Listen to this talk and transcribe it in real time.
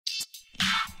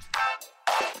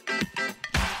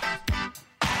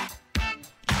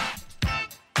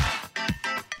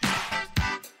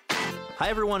Hi,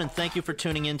 everyone, and thank you for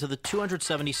tuning in to the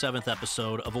 277th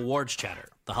episode of Awards Chatter,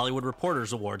 the Hollywood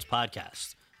Reporters Awards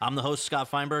podcast. I'm the host, Scott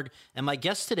Feinberg, and my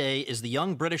guest today is the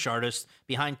young British artist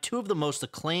behind two of the most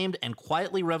acclaimed and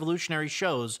quietly revolutionary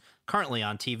shows currently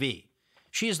on TV.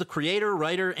 She is the creator,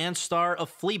 writer, and star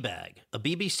of Fleabag, a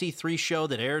BBC Three show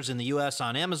that airs in the U.S.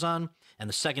 on Amazon, and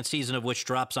the second season of which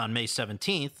drops on May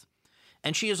 17th.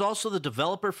 And she is also the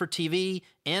developer for TV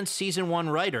and season one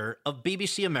writer of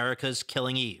BBC America's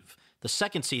Killing Eve, the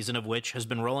second season of which has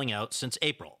been rolling out since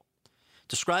April.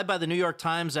 Described by the New York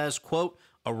Times as, quote,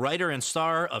 a writer and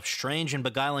star of strange and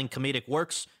beguiling comedic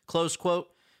works, close quote,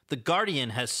 The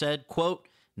Guardian has said, quote,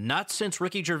 not since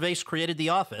Ricky Gervais created The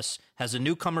Office has a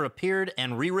newcomer appeared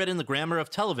and rewritten the grammar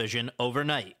of television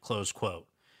overnight, close quote.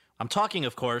 I'm talking,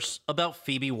 of course, about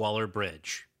Phoebe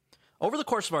Waller-Bridge. Over the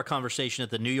course of our conversation at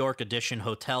the New York Edition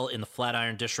Hotel in the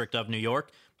Flatiron District of New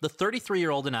York, the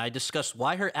 33-year-old and I discussed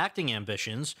why her acting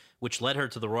ambitions, which led her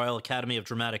to the Royal Academy of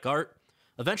Dramatic Art,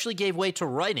 eventually gave way to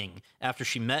writing after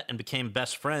she met and became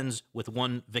best friends with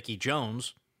one Vicky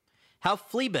Jones, how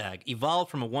Fleabag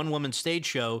evolved from a one-woman stage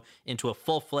show into a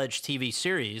full-fledged TV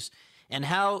series, and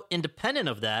how, independent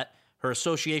of that, her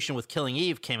association with Killing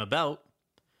Eve came about,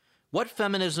 what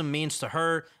feminism means to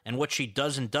her and what she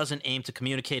does and doesn't aim to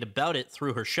communicate about it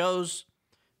through her shows,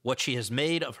 what she has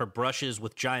made of her brushes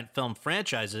with giant film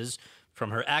franchises, from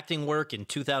her acting work in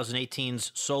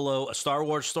 2018's Solo: A Star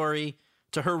Wars Story,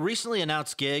 to her recently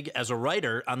announced gig as a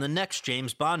writer on the next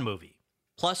James Bond movie,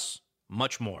 plus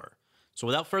much more. So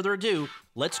without further ado,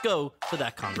 let's go to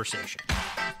that conversation.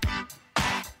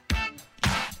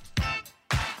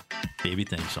 Phoebe,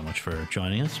 thank you so much for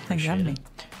joining us. Thanks for having me.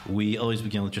 We always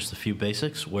begin with just a few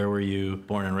basics. Where were you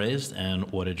born and raised,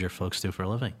 and what did your folks do for a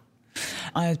living?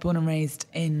 I was born and raised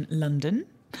in London,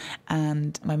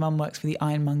 and my mum works for the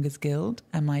Ironmongers Guild,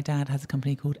 and my dad has a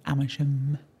company called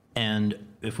Amersham. And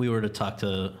if we were to talk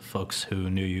to folks who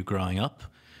knew you growing up,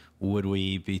 would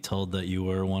we be told that you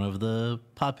were one of the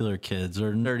popular kids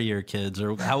or nerdier kids,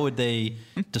 or how would they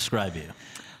describe you?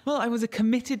 Well, I was a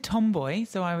committed tomboy,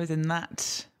 so I was in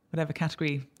that, whatever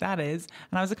category that is,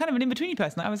 and I was a kind of an in-between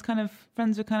person. I was kind of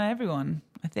friends with kind of everyone,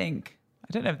 I think.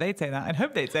 I don't know if they'd say that. I'd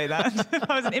hope they'd say that.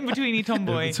 I was an in-betweeny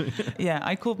tomboy. Yeah,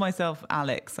 I called myself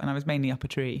Alex, and I was mainly up a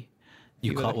tree.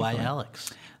 You called why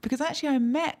Alex? Because actually I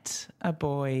met a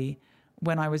boy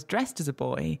when I was dressed as a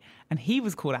boy, and he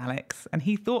was called Alex, and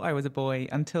he thought I was a boy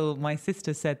until my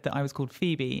sister said that I was called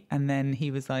Phoebe, and then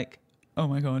he was like, oh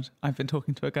my God, I've been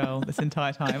talking to a girl this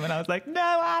entire time. And I was like, no,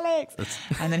 Alex.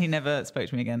 And then he never spoke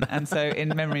to me again. And so in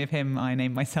memory of him, I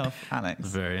named myself Alex.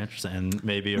 Very interesting. And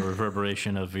maybe a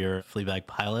reverberation of your Fleabag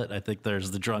pilot. I think there's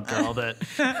the drunk girl that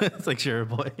thinks you're a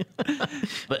boy.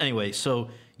 But anyway, so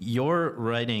your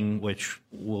writing, which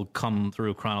will come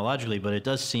through chronologically, but it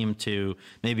does seem to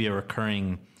maybe a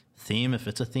recurring theme, if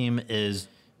it's a theme, is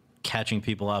catching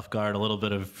people off guard, a little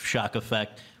bit of shock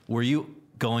effect. Were you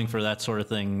going for that sort of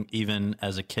thing even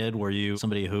as a kid? Were you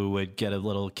somebody who would get a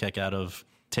little kick out of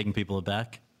taking people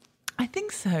aback? I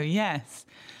think so, yes.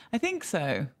 I think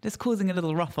so. Just causing a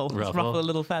little ruffle. Just ruffle a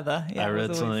little feather. Yeah, I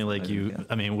read something like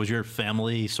was your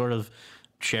family sort of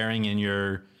sharing in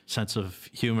your sense of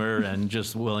humor and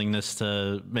just willingness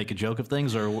to make a joke of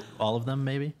things, or all of them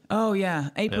maybe? Oh, yeah.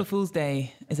 April Fool's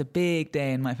Day is a big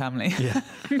day in my family. Yeah.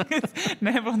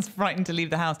 Everyone's frightened to leave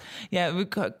the house. Yeah, we've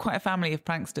got quite a family of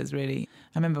pranksters, really.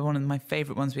 I remember one of my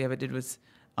favourite ones we ever did was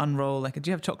unroll, do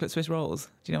you have chocolate Swiss rolls?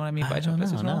 Do you know what I mean by chocolate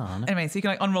Swiss roll? No. Anyway, so you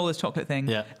can unroll this chocolate thing,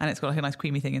 and it's got a nice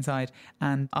creamy thing inside,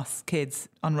 and us kids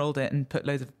unrolled it and put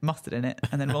loads of mustard in it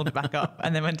and then rolled it back up.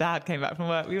 And then when Dad came back from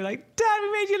work, we were like, Dad,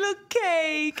 we made you a little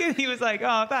cake. And he was like,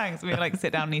 oh, thanks. And we were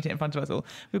sit down and eat it in front of us all.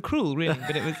 We were cruel, really,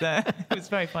 but it was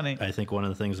very funny. I think one of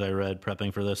the things I read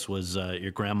prepping for this was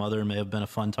your grandmother may have been a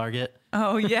fun target.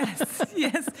 Oh, yes.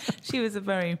 Yes. She was a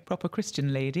very proper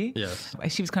Christian lady. Yes.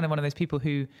 She was kind of one of those people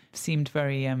who seemed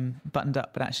very buttoned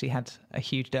up, but actually had a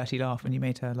huge dirty laugh when you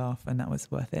made her laugh, and that was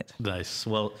worth it. Nice.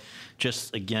 Well,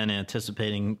 just again,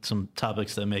 anticipating some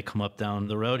topics that may come up down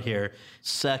the road here.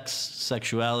 Sex,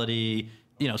 sexuality,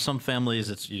 some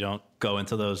families, you don't go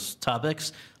into those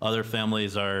topics. Other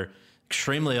families are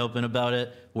extremely open about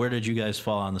it. Where did you guys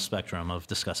fall on the spectrum of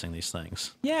discussing these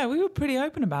things? Yeah, we were pretty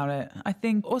open about it, I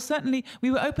think. Or certainly,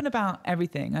 we were open about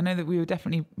everything. I know that we were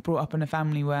definitely brought up in a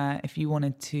family where if you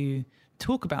wanted to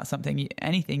talk about something,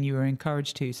 anything, you were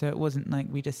encouraged to. So it wasn't like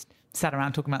we just sat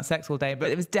around talking about sex all day,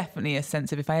 but it was definitely a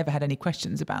sense of if I ever had any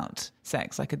questions about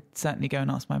sex, I could certainly go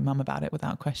and ask my mum about it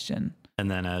without question. And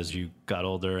then as you got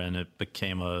older and it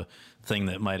became a thing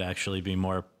that might actually be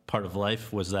more part of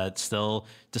life, was that still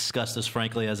discussed as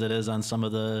frankly as it is on some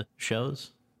of the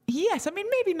shows? Yes, I mean,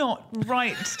 maybe not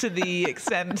right to the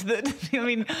extent that, I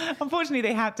mean, unfortunately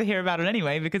they had to hear about it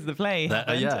anyway because the play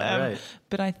happened. Right.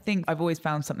 But I think I've always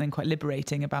found something quite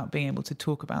liberating about being able to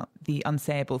talk about the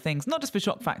unsayable things, not just for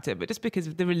shock factor, but just because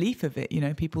of the relief of it,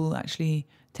 people actually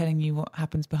telling you what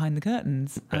happens behind the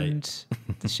curtains and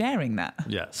sharing that.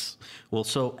 Yes. Well,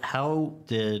 so how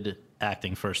did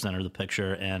acting first enter the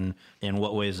picture, and in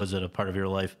what ways was it a part of your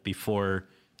life before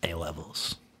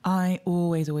A-levels? I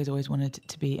always wanted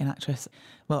to be an actress.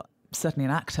 Well, certainly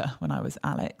an actor when I was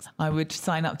Alex. I would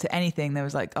sign up to anything. There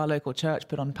was like our local church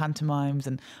put on pantomimes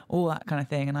and all that kind of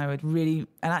thing. And I would really,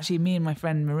 and actually me and my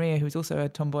friend Maria, who's also a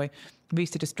tomboy, we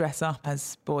used to just dress up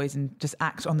as boys and just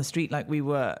act on the street like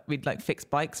we'd like fix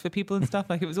bikes for people and stuff.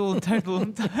 Like it was all total,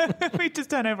 we'd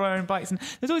just turn over our own bikes. And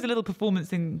there's always a little performance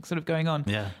thing sort of going on.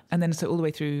 Yeah. And then so all the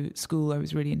way through school, I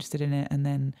was really interested in it. And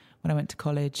then when I went to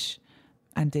college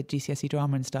and did GCSE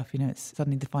drama and stuff, it's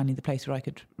suddenly finally the place where I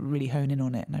could really hone in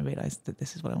on it. And I realised that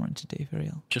this is what I wanted to do for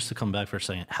real. Just to come back for a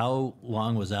second, how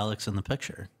long was Alex in the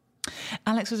picture?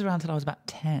 Alex was around till I was about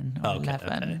 10 or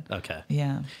 11. Okay.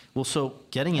 Yeah. Well, so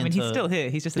getting into... he's still here.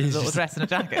 He's just in his little dress and a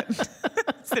jacket,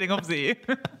 sitting opposite you.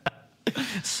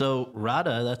 So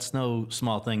RADA, that's no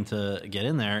small thing to get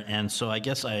in there. And so I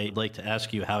guess I'd like to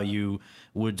ask you how you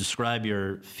would describe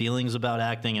your feelings about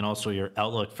acting and also your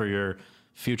outlook for your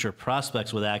future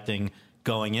prospects with acting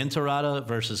going into RADA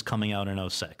versus coming out in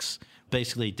 2006.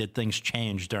 Basically, did things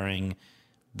change during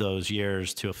those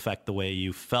years to affect the way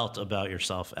you felt about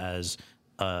yourself as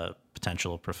a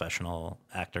potential professional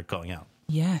actor going out?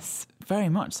 Yes, very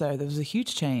much so. There was a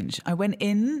huge change. I went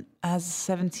in as a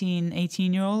 17,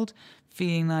 18-year-old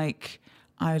feeling like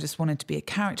I just wanted to be a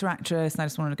character actress and I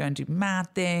just wanted to go and do mad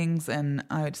things, and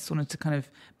I just wanted to kind of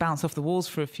bounce off the walls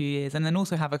for a few years and then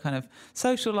also have a kind of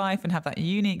social life and have that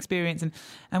uni experience. And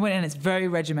I went in, it's very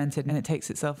regimented and it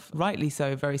takes itself, rightly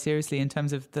so, very seriously in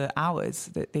terms of the hours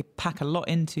that they pack a lot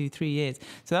into 3 years.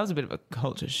 So that was a bit of a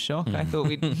culture shock. I thought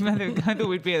we'd be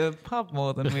at the pub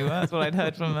more than we were. That's what I'd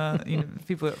heard from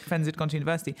people, friends who'd gone to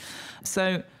university.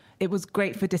 So it was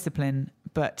great for discipline,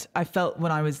 but I felt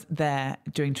when I was there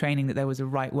during training that there was a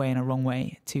right way and a wrong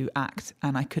way to act,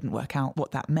 and I couldn't work out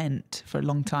what that meant for a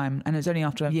long time. And it was only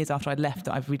years after I'd left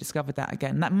that I've rediscovered that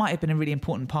again. And that might have been a really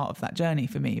important part of that journey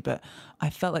for me, but I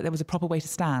felt like there was a proper way to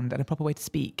stand and a proper way to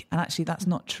speak. And actually that's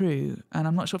not true. And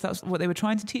I'm not sure if that's what they were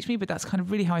trying to teach me, but that's kind of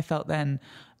really how I felt then.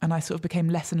 And I sort of became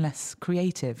less and less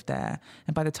creative there.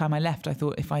 And by the time I left, I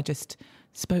thought if I just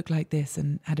spoke like this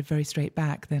and had a very straight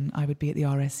back, then I would be at the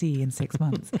RSC in 6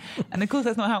 months. And of course,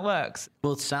 that's not how it works.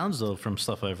 Well, it sounds, though, from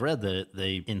stuff I've read that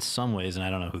they, in some ways, and I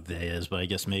don't know who they is, but I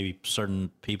guess maybe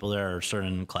certain people there or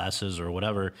certain classes or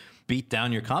whatever, beat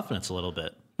down your confidence a little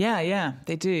bit. Yeah,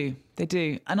 they do.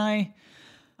 And I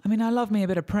love me a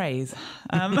bit of praise.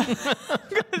 I'm going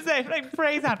to say, like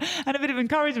praise out and a bit of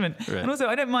encouragement. Right. And also,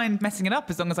 I don't mind messing it up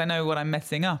as long as I know what I'm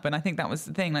messing up. And I think that was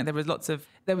the thing. Like there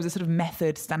was a sort of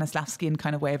method, Stanislavskian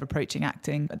kind of way of approaching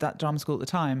acting at that drama school at the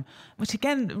time, which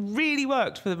again really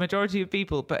worked for the majority of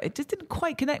people, but it just didn't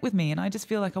quite connect with me. And I just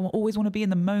feel like I always want to be in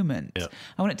the moment. Yeah.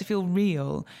 I want it to feel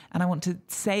real, and I want to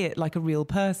say it like a real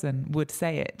person would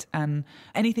say it. And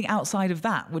anything outside of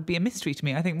that would be a mystery to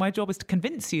me. I think my job is to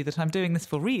convince you that I'm doing this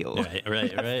for real.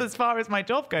 Right. As far as my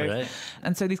job goes. Right.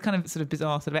 And so these kind of sort of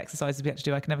bizarre sort of exercises we had to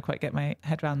do, I can never quite get my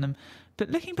head around them. But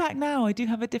looking back now, I do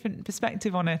have a different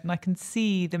perspective on it, and I can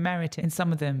see the merit in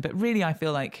some of them. But really, I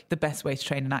feel like the best way to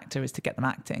train an actor is to get them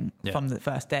acting from the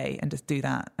first day and just do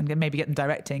that, and maybe get them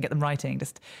directing, get them writing,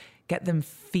 just get them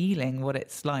feeling what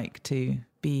it's like to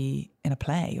be in a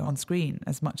play or on screen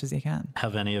as much as you can.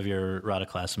 Have any of your RADA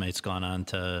classmates gone on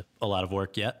to a lot of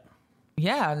work yet?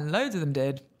 Yeah, loads of them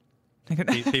did.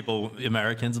 People,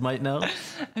 Americans might know.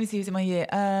 Let me see who's in my year.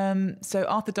 So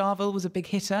Arthur Darvill was a big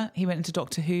hitter. He went into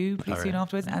Doctor Who pretty soon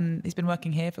afterwards, and he's been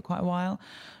working here for quite a while.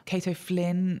 Cato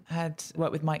Flynn had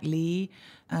worked with Mike Lee,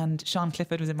 and Sian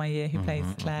Clifford was in my year, who plays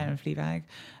Claire in Fleabag.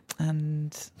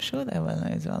 And I'm sure there were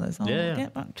loads of others. I'll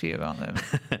get back to you about them.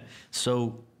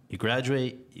 So you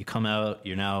graduate, you come out,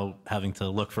 you're now having to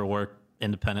look for work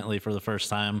independently for the first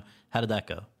time. How did that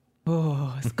go?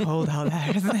 Oh, it's cold out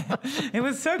there, isn't it? It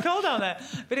was so cold out there.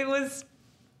 But it was,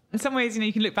 in some ways,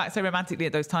 you can look back so romantically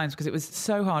at those times because it was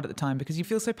so hard at the time, because you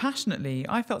feel so passionately.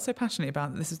 I felt so passionately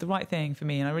about that this is the right thing for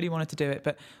me, and I really wanted to do it.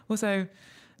 But also,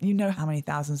 you know how many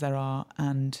thousands there are,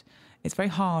 and it's very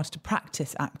hard to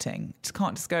practice acting. You just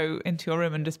can't just go into your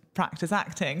room and just practice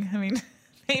acting. I mean,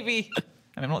 maybe...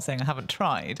 I'm not saying I haven't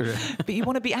tried, but you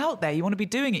want to be out there. You want to be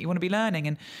doing it. You want to be learning.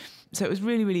 And so it was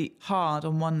really, really hard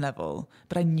on one level,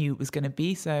 but I knew it was going to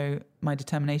be. So my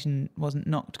determination wasn't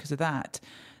knocked because of that.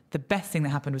 the best thing that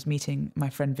happened was meeting my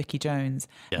friend Vicky Jones.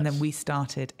 Yes. And then we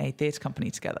started a theatre company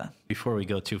together. Before we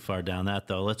go too far down that,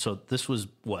 though, so this was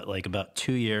what, like about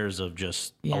 2 years of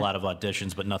just a lot of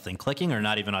auditions, but nothing clicking, or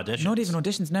not even auditions? Not even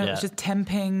auditions, no. It was just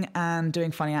temping and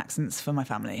doing funny accents for my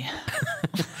family.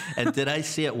 And did I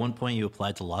see at one point you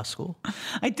applied to law school?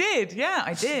 I did, yeah,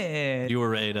 I did. You were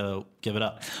ready to give it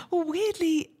up? Well,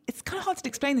 weirdly, it's kind of hard to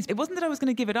explain this. It wasn't that I was going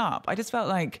to give it up. I just felt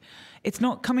like it's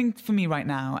not coming for me right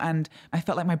now. And I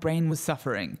felt like my brain was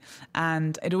suffering.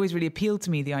 And it always really appealed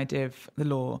to me, the idea of the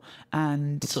law.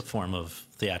 And it's a form of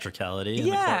theatricality in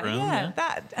the courtroom. Yeah,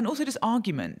 that. And also just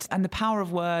argument and the power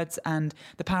of words and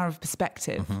the power of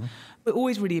perspective. Mm-hmm. It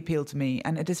always really appealed to me.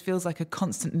 And it just feels like a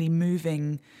constantly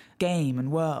moving game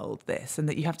and world, this, and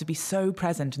that you have to be so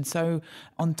present and so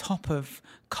on top of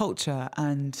culture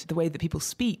and the way that people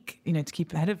speak, to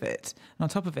keep ahead of it and on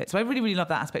top of it. So I really, really love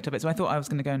that aspect of it. So I thought I was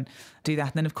going to go and do that.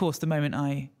 And then, of course, the moment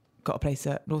I got a place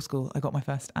at law school, I got my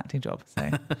first acting job.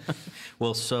 So,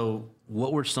 well, so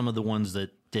what were some of the ones that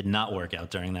did not work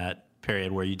out during that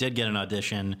period where you did get an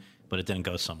audition, but it didn't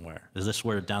go somewhere? Is this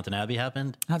where Downton Abbey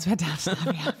happened? That's where Downton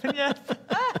Abbey happened, yes.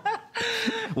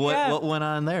 What went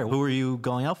on there? Who were you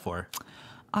going out for?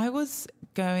 I was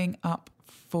going up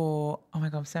for, oh my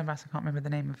God, I'm so embarrassed, I can't remember the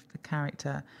name of the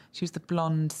character. She was the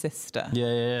blonde sister.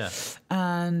 Yeah.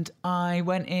 And I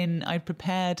went in, I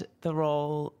prepared the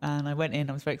role, and I went in,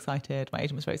 I was very excited. My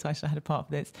agent was very excited I had a part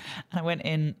of this. And I went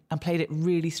in and played it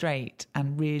really straight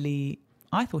and really,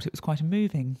 I thought it was quite a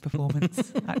moving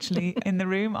performance, actually, in the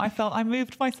room. I felt I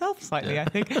moved myself slightly, I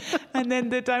think. And then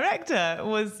the director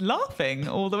was laughing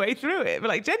all the way through it, but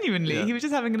like genuinely, he was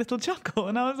just having a little chuckle.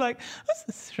 And I was like,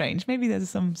 that's strange. Maybe there's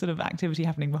some sort of activity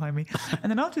happening behind me. And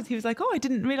then afterwards he was like, I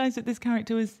didn't realise that this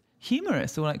character was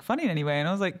humorous or like funny in any way. And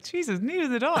I was like, Jesus, neither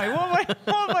did I. What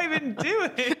have I been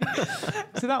doing?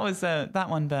 So that was that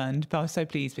one burned, but I was so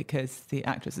pleased because the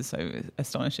actress is so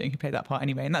astonishing who played that part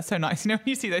anyway. And that's so nice. When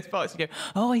you see those parts, you go,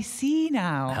 oh, I see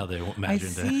now. How they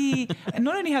imagined it. I see. And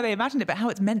not only how they imagined it, but how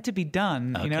it's meant to be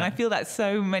done. Okay. And I feel that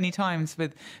so many times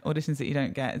with auditions that you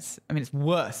don't get. It's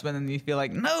worse when you feel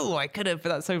like, no, I could have, but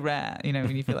that's so rare,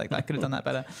 when you feel like I could have done that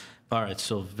better. All right,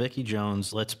 so Vicky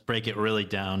Jones, let's break it really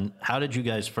down. How did you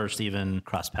guys first even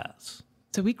cross paths?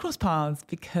 So we crossed paths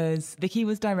because Vicky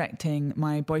was directing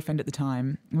my boyfriend at the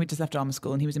time. We just left drama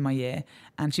school and he was in my year.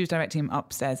 And she was directing him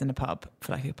upstairs in a pub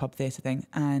for like a pub theatre thing.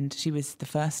 And she was the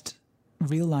first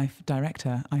real life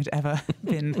director I'd ever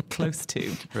been close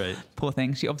to. Right. Poor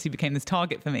thing. She obviously became this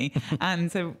target for me.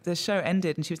 And so the show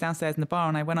ended and she was downstairs in the bar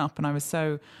and I went up and I was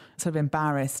so sort of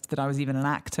embarrassed that I was even an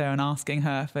actor and asking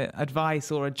her for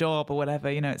advice or a job or whatever.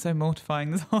 It's so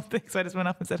mortifying, this whole thing. So I just went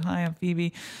up and said, hi, I'm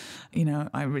Phoebe.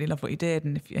 I really love what you did.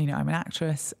 And if I'm an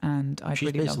actress and I really loved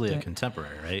it. She's basically a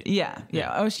contemporary, right? Yeah.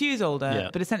 Oh, she was older,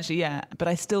 but essentially, yeah. But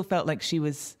I still felt like she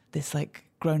was this like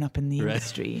grown up in the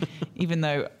industry, even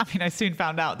though, I soon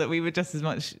found out that we were just as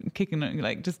much kicking,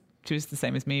 she was the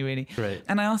same as me, really. Right.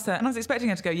 And I asked her, and I was expecting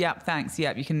her to go, yep, thanks,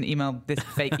 yep, you can email this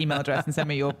fake email address and send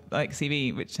me your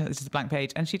CV, which is just a blank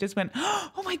page. And she just went,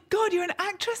 oh my God, you're an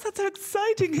actress? That's so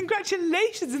exciting.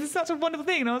 Congratulations. And it's such a wonderful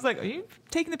thing. And I was like, are you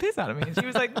taking the piss out of me? And she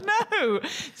was like, no.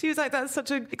 She was like, that's such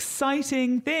an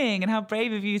exciting thing and how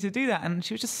brave of you to do that. And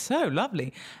she was just so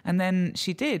lovely. And then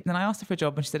she did. Then I asked her for a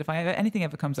job and she said, if anything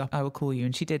ever comes up, I will call you.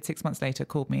 And she did. 6 months later,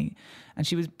 called me. And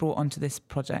she was brought onto this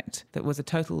project that was a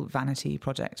total vanity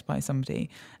project by somebody,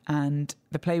 and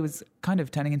the play was kind of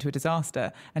turning into a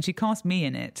disaster, and she cast me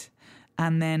in it,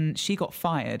 and then she got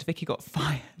fired. Vicky got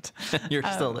fired. You're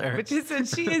still there. And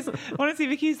she is, honestly,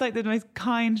 Vicky's like the most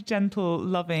kind, gentle,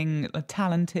 loving,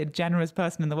 talented, generous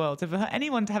person in the world. So for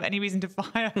anyone to have any reason to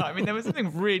fire her, there was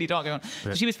something really dark going on.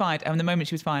 Right. So she was fired, and the moment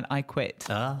she was fired, I quit.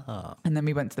 And then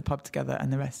we went to the pub together,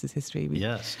 and the rest is history.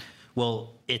 Yes.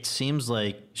 Well, it seems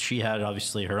like she had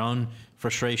obviously her own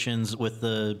frustrations with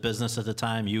the business at the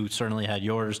time. You certainly had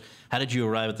yours. How did you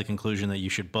arrive at the conclusion that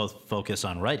you should both focus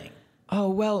on writing? Oh,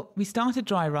 well, we started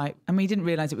Dry Write and we didn't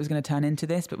realise it was going to turn into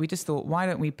this, but we just thought, why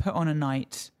don't we put on a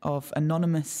night of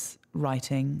anonymous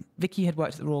writing? Vicky had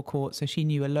worked at the Royal Court, so she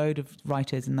knew a load of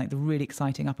writers and like the really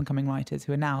exciting up and coming writers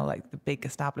who are now like the big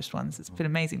established ones. It's been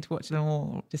amazing to watch them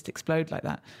all just explode like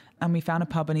that. And we found a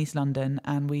pub in East London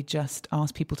and we just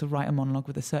asked people to write a monologue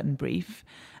with a certain brief.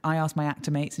 I asked my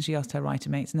actor mates and she asked her writer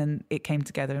mates, and then it came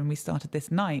together and we started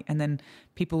this night, and then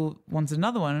people wanted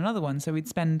another one. So we'd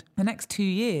spend the next 2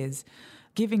 years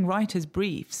giving writers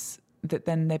briefs that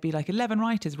then there'd be like 11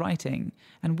 writers writing,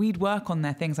 and we'd work on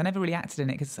their things. I never really acted in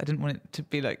it because I didn't want it to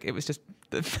be like, it was just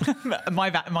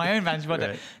my own vantage point.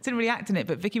 Right. I didn't really act in it,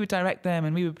 but Vicky would direct them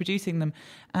and we were producing them.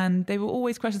 And they were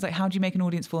always questions like, how do you make an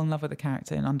audience fall in love with a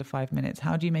character in under 5 minutes?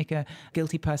 How do you make a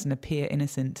guilty person appear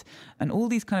innocent? And all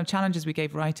these kind of challenges we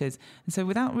gave writers. And so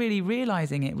without really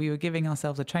realising it, we were giving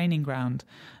ourselves a training ground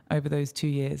over those 2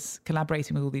 years,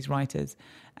 collaborating with all these writers.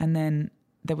 And then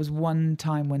there was one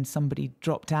time when somebody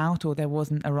dropped out or there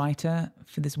wasn't a writer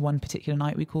for this one particular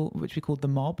night which we called the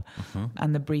mob.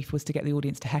 And the brief was to get the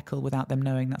audience to heckle without them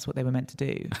knowing that's what they were meant to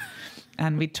do.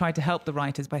 And we tried to help the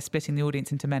writers by splitting the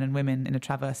audience into men and women in a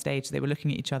traverse stage. So they were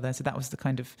looking at each other. So that was the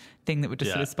kind of thing that would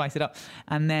just sort of spice it up.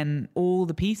 And then all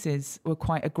the pieces were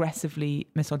quite aggressively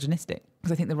misogynistic.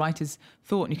 Because I think the writers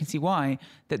thought, and you can see why,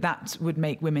 that would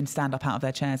make women stand up out of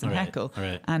their chairs and heckle.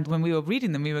 Right. And when we were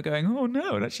reading them, we were going, oh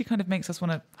no, it actually kind of makes us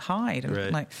want to hide.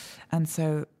 And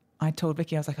so I told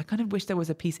Vicky, I was like, I kind of wish there was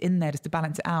a piece in there just to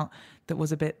balance it out that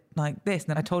was a bit like this.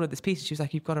 And then I told her this piece and she was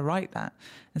like, you've got to write that.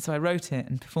 And so I wrote it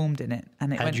and performed in it.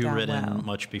 And it went down well. Had you written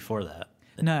much before that?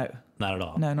 No. Not at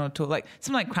all? No, not at all. Like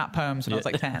some like crap poems when I was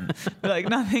like 10. But like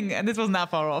nothing, and this wasn't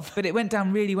that far off. But it went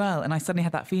down really well. And I suddenly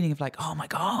had that feeling of like, oh my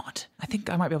God, I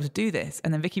think I might be able to do this.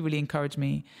 And then Vicky really encouraged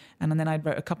me. And then I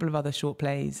wrote a couple of other short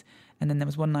plays. And then there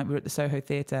was one night we were at the Soho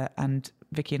Theatre and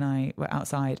Vicky and I were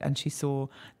outside and she saw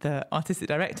the artistic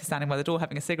director standing by the door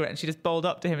having a cigarette and she just bowled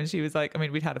up to him and she was like, I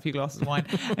mean, we'd had a few glasses of wine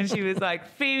and she was like,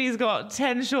 Phoebe's got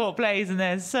 10 short plays and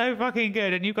they're so fucking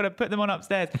good and you've got to put them on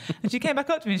upstairs. And she came back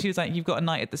up to me and she was like, you've got a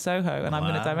night at the Soho and I'm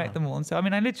going to direct them all. And so, I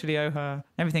mean, I literally owe her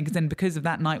everything because of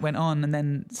that night went on and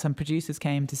then some producers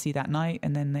came to see that night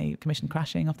and then they commissioned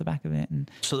Crashing off the back of it. And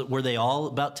so were they all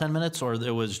about 10 minutes or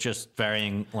it was just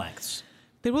varying lengths?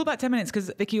 They were all about 10 minutes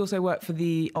because Vicky also worked for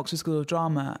the Oxford School of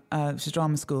Drama, which is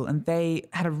drama school, and they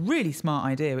had a really smart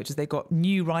idea, which is they got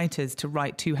new writers to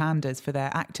write two-handers for their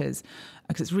actors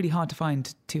because it's really hard to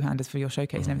find two-handers for your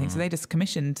showcase and everything. So they just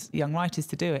commissioned young writers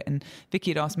to do it, and Vicky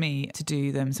had asked me to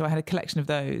do them. So I had a collection of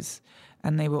those,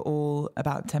 and they were all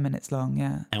about 10 minutes long,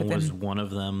 yeah. And was one of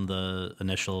them the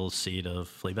initial seed of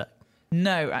Fleabag?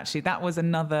 No, actually, that was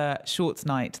another shorts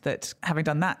night that, having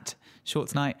done that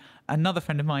shorts night, another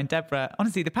friend of mine, Deborah,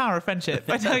 honestly, the power of friendship,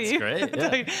 I tell you. That's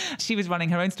great, yeah. She was running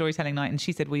her own storytelling night and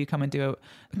she said, will you come and do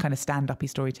a kind of stand-up-y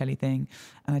storytelling thing?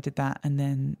 And I did that and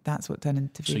then that's what turned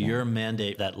into Fleabag. So your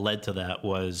mandate that led to that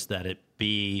was that it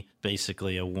be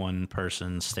basically a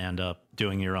one-person stand-up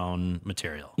doing your own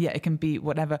material. Yeah, it can be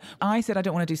whatever. I said I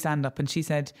don't want to do stand-up and she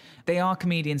said they are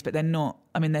comedians but they're not,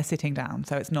 I mean they're sitting down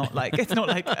so it's not like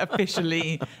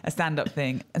officially a stand-up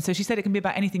thing. And so she said it can be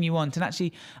about anything you want, and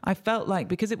actually I felt like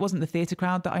because it wasn't the theatre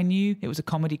crowd that I knew, it was a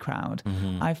comedy crowd.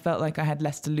 I felt like I had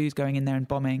less to lose going in there and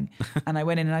bombing. And I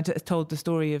went in and I just told the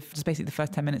story of just basically the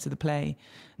first 10 minutes of the play.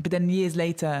 But then years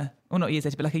later, well not years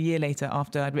later, but like a year later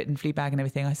after I'd written Fleabag and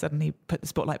everything, I suddenly put the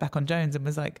spotlight back on Jones and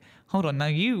was like, hold on, now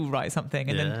you write something.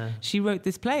 And then she wrote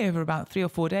this play over about 3 or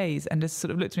 4 days and just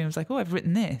sort of looked at me and was like, oh, I've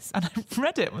written this. And I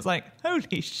read it and was like,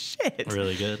 holy shit.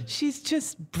 Really good. She's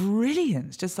just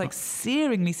brilliant, just like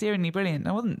searingly brilliant.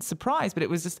 I wasn't surprised, but it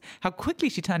was just how quickly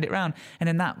she turned it around. And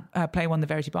then that play won the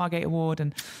Verity Bargate Award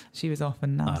and she was off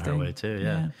and now on her way too,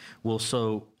 yeah. Well,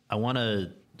 so I want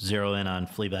to zero in on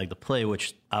Fleabag the play,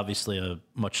 which obviously a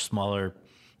much smaller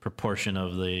proportion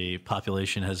of the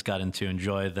population has gotten to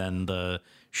enjoy than the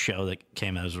show that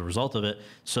came as a result of it.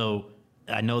 So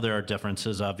I know there are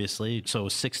differences, obviously. So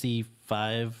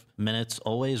 65 minutes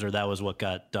always, or that was what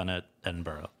got done at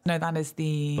Edinburgh? No, that is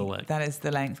the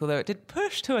length. Although it did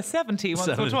push to a 70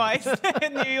 once or twice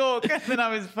in New York, and then I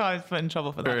was put in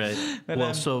trouble for that. Right. But,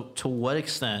 well, so to what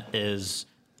extent is,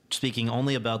 speaking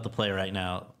only about the play right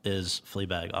now, is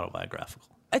Fleabag autobiographical?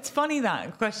 It's funny,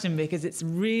 that question, because it's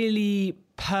really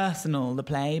personal, the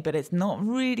play, but it's not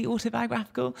really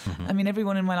autobiographical. I mean,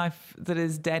 everyone in my life that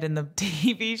is dead in the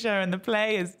TV show and the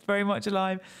play is very much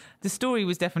alive. The story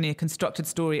was definitely a constructed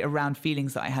story around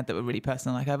feelings that I had that were really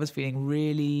personal. Like I was feeling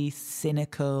really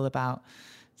cynical about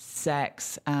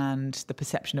sex and the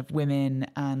perception of women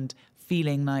and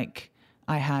feeling like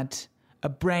I had a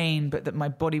brain, but that my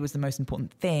body was the most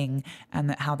important thing, and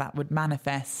that how that would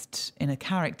manifest in a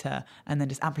character, and then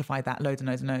just amplify that loads and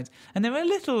loads and loads. And there were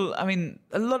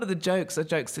a lot of the jokes are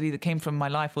jokes that either came from my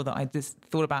life or that I just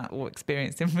thought about or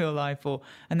experienced in real life,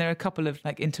 and there are a couple of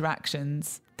like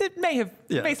interactions that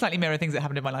may slightly mirror things that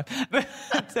happened in my life.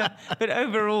 But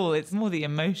overall, it's more the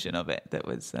emotion of it that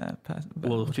was personal.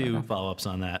 Well, a few follow-ups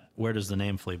on that. Where does the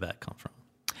name Fleabag come from?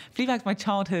 Fleabag's my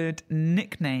childhood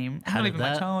nickname. How Not did even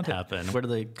that my childhood. happen? Where do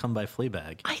they come by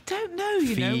Fleabag? I don't know,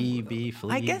 Phoebe,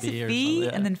 Fleabag, I guess or Fee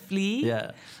something? and then Flea.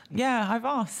 Yeah. Yeah, I've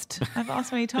asked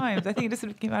many times. I think it just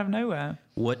sort of came out of nowhere.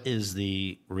 What is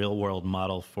the real world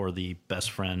model for the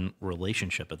best friend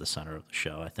relationship at the center of the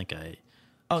show? I think I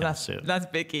can assume. That's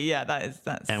Vicky. Yeah,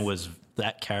 that's. And was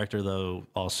that character, though,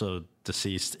 also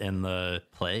deceased in the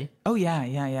play? Oh,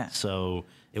 yeah. So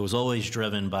it was always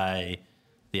driven by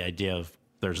the idea of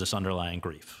there's this underlying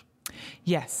grief.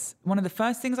 Yes. One of the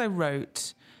first things I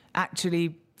wrote,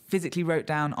 actually physically wrote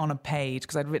down on a page,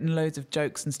 because I'd written loads of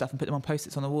jokes and stuff and put them on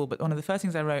Post-its on the wall, but one of the first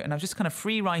things I wrote, and I was just kind of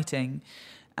free writing,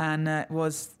 and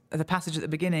was the passage at the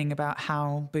beginning about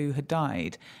how Boo had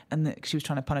died and that she was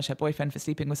trying to punish her boyfriend for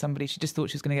sleeping with somebody. She just thought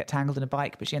she was going to get tangled in a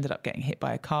bike, but she ended up getting hit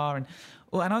by a car. And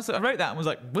I wrote that and was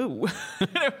like, woo,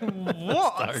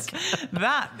 what?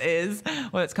 That is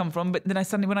where it's come from. But then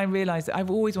when I realised that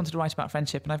I've always wanted to write about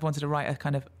friendship, and I've wanted to write a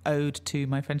kind of ode to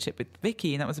my friendship with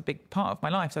Vicky, and that was a big part of my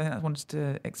life. So I think I wanted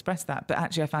to express that. But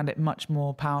actually I found it much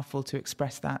more powerful to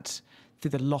express that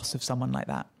through the loss of someone like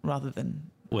that rather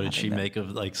than... What did she make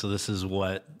of, so this is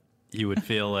what you would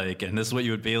feel like, and this is what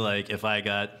you would be like if I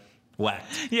got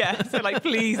whacked. Yeah, so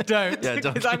please don't,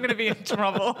 because I'm going to be in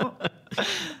trouble.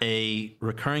 A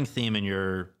recurring theme in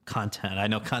your content, I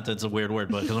know content's a weird word,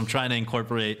 but because I'm trying to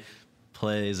incorporate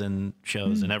plays and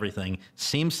shows and everything,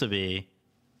 seems to be,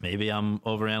 maybe I'm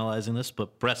overanalyzing this,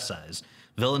 but breast size.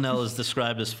 Villanelle is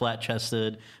described as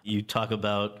flat-chested. You talk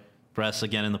about breasts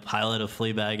again in the pilot of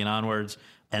Fleabag and onwards.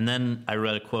 And then I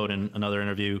read a quote in another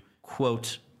interview,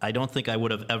 quote, "I don't think I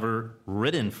would have ever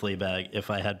ridden Fleabag if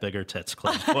I had bigger tits,"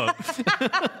 close quote.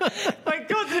 My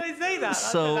God, did I say that?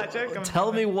 So that joke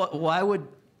tell me, why would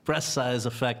breast size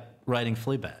affect writing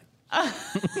Fleabag? I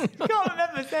can't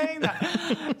remember saying that.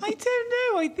 I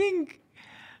don't know, I think...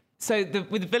 So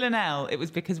with Villanelle, it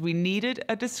was because we needed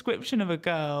a description of a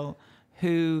girl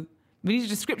we needed a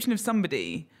description of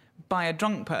somebody by a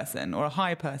drunk person or a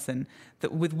high person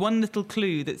that with one little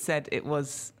clue that said it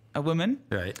was a woman.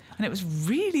 Right. And it was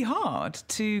really hard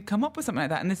to come up with something like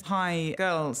that. And this high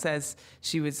girl says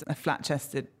she was a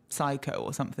flat-chested psycho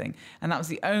or something. And that was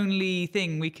the only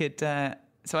thing we could...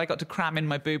 so I got to cram in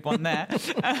my boob one there.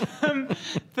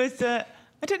 But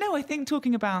I don't know. I think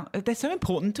talking about... They're so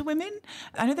important to women.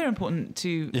 I know they're important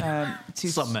to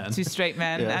some men. To straight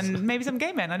men, yes. And maybe some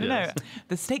gay men. I don't know.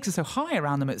 The stakes are so high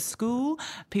around them at school.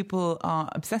 People are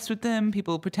obsessed with them.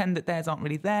 People pretend that theirs aren't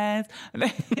really theirs.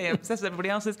 They're obsessed with everybody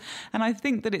else's. And I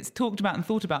think that it's talked about and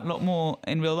thought about a lot more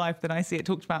in real life than I see it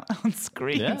talked about on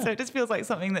screen. Yeah. So it just feels like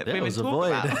something that women talk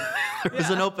about. There was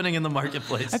an opening in the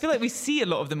marketplace. I feel like we see a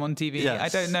lot of them on TV. Yes. I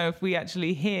don't know if we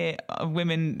actually hear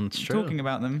women talking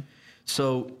about them.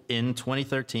 So in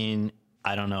 2013,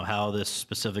 I don't know how this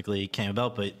specifically came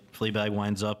about, but Fleabag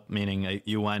winds up, meaning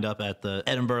you wind up at the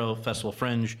Edinburgh Festival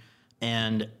Fringe,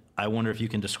 and I wonder if you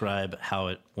can describe how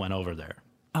it went over there.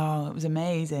 Oh, it was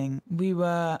amazing. We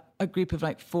were a group of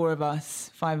 5 of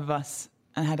us,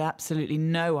 and had absolutely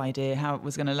no idea how it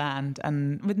was going to land,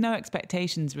 and with no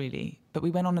expectations really. But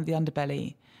we went on at the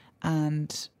underbelly,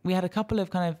 and we had a couple of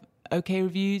kind of okay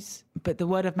reviews, but the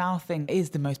word of mouth thing is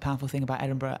the most powerful thing about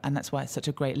Edinburgh, and that's why it's such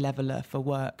a great leveler for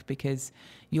work, because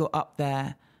you're up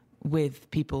there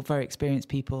with people, very experienced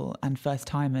people and first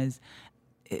timers.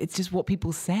 It's just what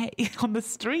people say on the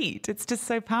street. It's just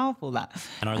so powerful, that.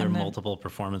 And are there multiple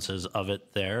performances of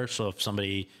it there? So if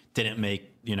somebody didn't make,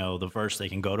 the verse, they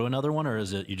can go to another one, or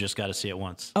is it you just got to see it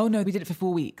once? Oh, no, we did it for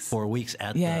 4 weeks. 4 weeks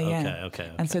at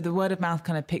Okay. And so the word of mouth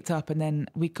kind of picked up, and then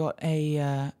we got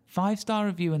a 5-star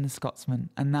review in The Scotsman,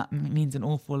 and that means an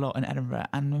awful lot in Edinburgh.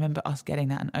 And remember us getting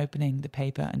that and opening the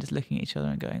paper and just looking at each other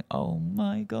and going, oh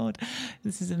my God,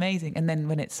 this is amazing. And then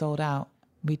when it sold out,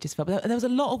 we just felt... There was a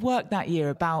lot of work that year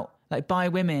about, by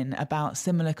women, about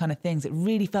similar kind of things. It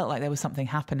really felt like there was something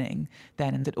happening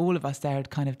then, and that all of us there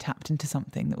had kind of tapped into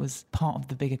something that was part of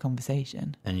the bigger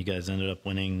conversation. And you guys ended up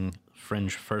winning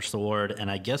Fringe First Award.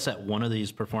 And I guess at one of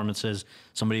these performances,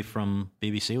 somebody from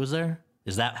BBC was there?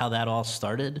 Is that how that all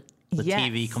started? The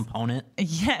TV component?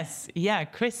 Yes. Yeah.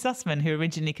 Chris Sussman, who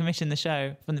originally commissioned the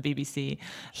show from the BBC,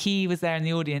 he was there in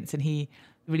the audience, and he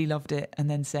really loved it, and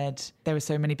then said there were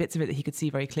so many bits of it that he could see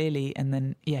very clearly, and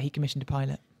then he commissioned a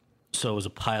pilot. So it was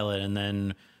a pilot, and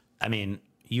then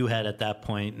you had at that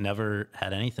point never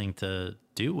had anything to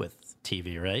do with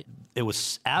TV, right? It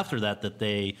was after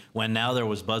that when now there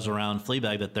was buzz around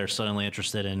Fleabag, that they're suddenly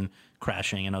interested in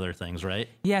Crashing and other things, right?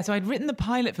 Yeah, so I'd written the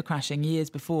pilot for Crashing years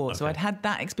before. Okay. So I'd had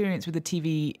that experience with the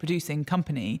TV producing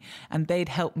company, and they'd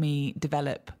helped me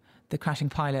develop the Crashing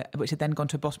pilot, which had then gone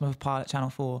to a bottom of a pile at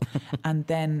Channel 4. And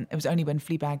then it was only when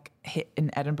Fleabag hit in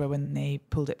Edinburgh when they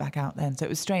pulled it back out then. So it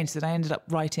was strange that I ended up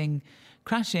writing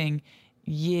Crashing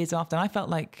years after. And I felt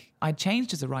like I'd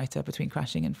changed as a writer between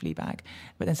Crashing and Fleabag.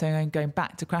 But then so I'm going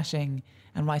back to Crashing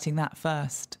and writing that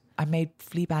first. I made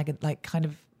Fleabag like kind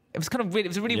of, it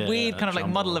was a really weird kind of like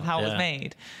model of how it was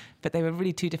made. But they were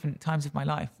really two different times of my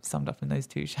life summed up in those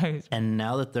two shows. And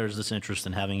now that there's this interest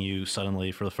in having you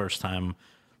suddenly for the first time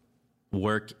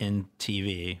work in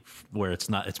TV, where it's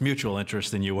mutual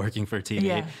interest in you working for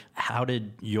TV, how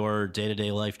did your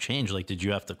day-to-day life change? Like, did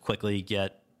you have to quickly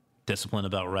get disciplined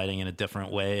about writing in a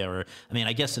different way? Or, I mean,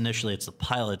 I guess initially it's the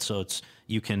pilot, so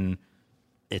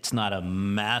it's not a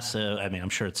massive, I mean, I'm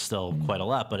sure it's still quite a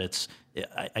lot, but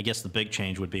I guess the big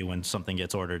change would be when something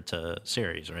gets ordered to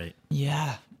series, right?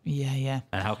 Yeah.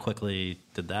 And how quickly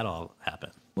did that all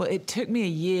happen? Well, it took me a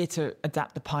year to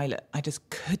adapt the pilot. I just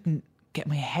couldn't get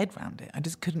my head around it. I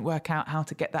just couldn't work out how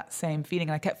to get that same feeling.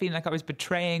 And I kept feeling like I was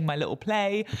betraying my little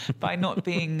play by not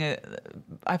being...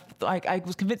 I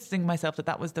was convincing myself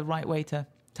that was the right way to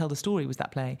tell the story, was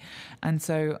that play. And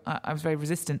so I was very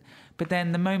resistant. But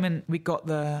then the moment we got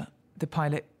the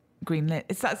pilot greenlit,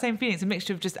 it's that same feeling. It's a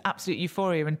mixture of just absolute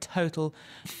euphoria and total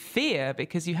fear,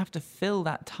 because you have to fill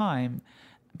that time.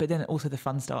 But then also the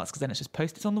fun starts, because then it's just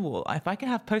Post-its on the wall. If I can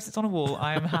have Post-its on a wall,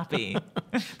 I am happy.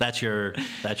 That's your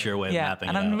way of mapping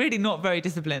and it I'm out. really not very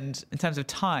disciplined in terms of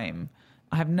time.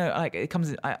 I have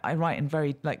I write in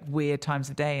very like weird times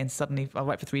of day, and suddenly I'll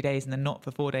write for 3 days and then not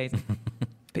for 4 days.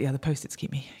 But yeah, the Post-its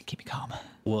keep me calm.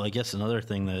 Well, I guess another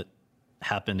thing that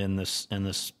happened in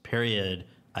this period,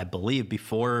 I believe,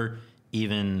 before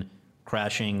even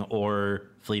Crashing or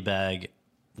Fleabag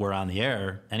were on the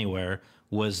air anywhere,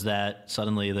 was that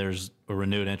suddenly there's a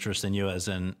renewed interest in you as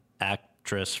an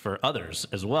actress for others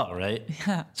as well, right?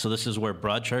 Yeah. So this is where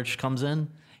Broadchurch comes in?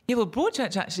 Yeah, well,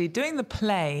 Broadchurch actually, doing the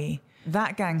play,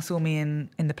 that gang saw me in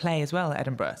the play as well at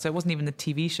Edinburgh. So it wasn't even the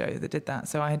TV show that did that.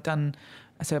 So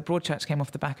Broadchurch came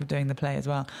off the back of doing the play as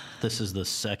well. This is the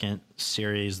second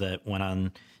series that went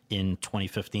on in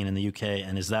 2015 in the UK.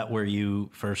 And is that where you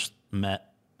first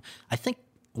met? I think,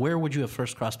 where would you have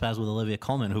first crossed paths with Olivia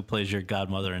Colman, who plays your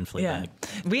godmother in Fleabag?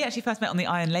 Yeah. We actually first met on The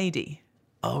Iron Lady.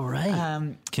 Oh,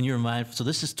 right. Can you remind? So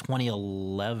this is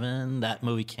 2011. That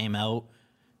movie came out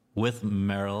with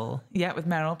Meryl. Yeah, with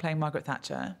Meryl playing Margaret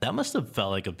Thatcher. That must have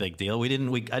felt like a big deal. I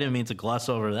didn't mean to gloss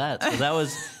over that. So that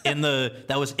was in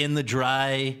the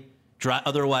dry,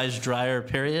 otherwise drier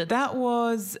period. That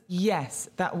was. And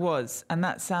that was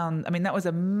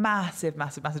a massive,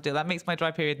 massive, massive deal. That makes my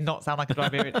dry period not sound like a dry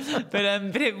period. but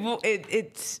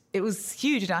it was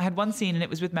huge. And I had one scene and it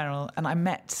was with Meryl, and I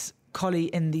met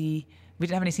Collie we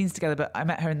didn't have any scenes together, but I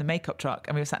met her in the makeup truck,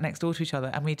 and we were sat next door to each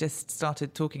other, and we just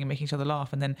started talking and making each other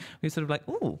laugh. And then we were sort of like,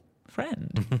 ooh,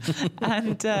 friend.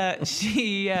 And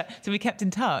so we kept in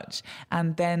touch.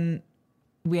 And then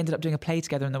we ended up doing a play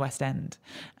together in the West End,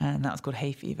 and that was called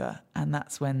Hay Fever. And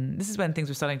this is when things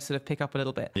were starting to sort of pick up a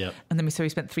little bit. Yep. And then we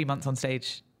spent 3 months on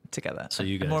stage together. So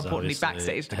you guys, more importantly,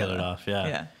 backstage together. Hit it off,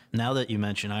 yeah. Now that you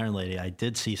mention Iron Lady, I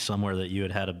did see somewhere that you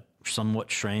had a somewhat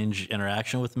strange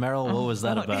interaction with Meryl. What was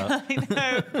that about? I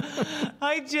know.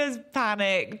 I just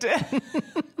panicked.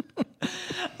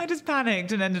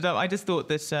 And ended up, I just thought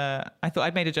that, I thought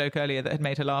I'd made a joke earlier that had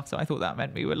made her laugh, so I thought that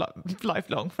meant we were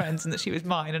lifelong friends and that she was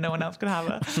mine and no one else could have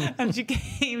her. And she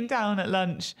came down at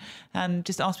lunch and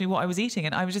just asked me what I was eating,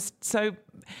 and I was just so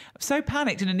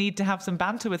panicked in a need to have some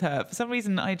banter with her. For some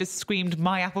reason, I just screamed,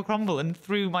 "My apple crumble," and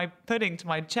threw my pudding to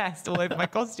my chest all over my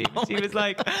costume. She was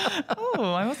like,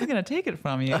 "Oh, I wasn't going to take it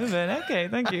from you, but okay,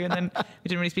 thank you." And then we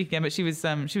didn't really speak again. But she's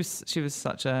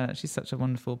such a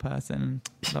wonderful person,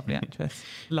 lovely actress,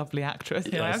 lovely actress.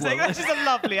 You know, I'm saying that she's a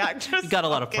lovely actress. You got a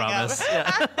lot of promise.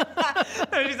 Yeah.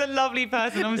 No, she's a lovely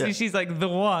person. Obviously, she's like the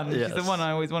one. Yes. She's the one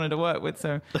I always wanted to work with.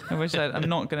 So I wish I'm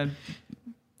not going to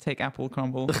take apple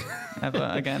crumble ever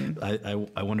again.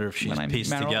 I wonder if she's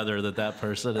pieced together that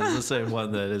person is the same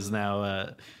one that is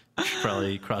now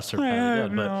probably crossed her path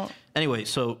again. But anyway,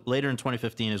 so later in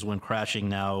 2015 is when Crashing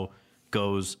now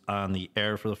goes on the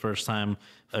air for the first time.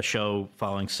 A show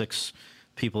following 6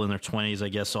 people in their 20s, I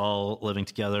guess, all living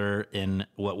together in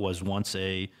what was once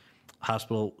a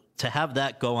hospital. To have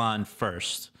that go on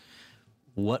first,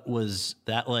 what was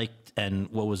that like, and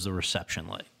what was the reception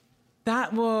like?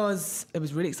 It was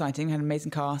really exciting. We had an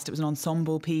amazing cast. It was an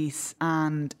ensemble piece,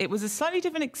 and it was a slightly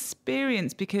different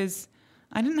experience because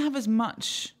I didn't have as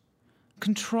much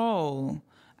control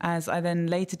as I then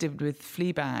later did with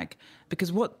Fleabag.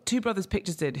 because what Two Brothers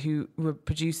Pictures did, who were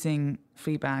producing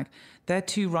Fleabag, they're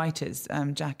two writers,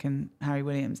 Jack and Harry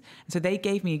Williams. And so they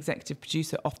gave me executive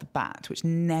producer off the bat, which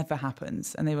never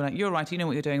happens. And they were like, you're a writer, you know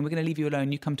what you're doing. We're going to leave you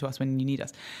alone. You come to us when you need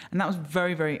us. And that was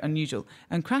very, very unusual.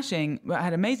 And Crashing, I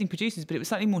had amazing producers, but it was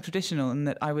slightly more traditional in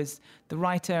that I was the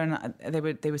writer and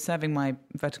they were serving my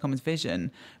inverted commas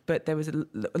vision, but there was a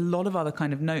lot of other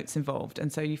kind of notes involved.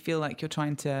 And so you feel like you're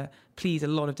trying to please a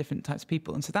lot of different types of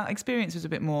people. And so that experience was a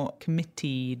bit more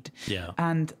committed. Yeah.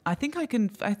 And I think I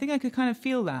could kind of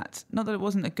feel that. Not that it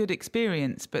wasn't a good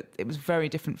experience, but it was very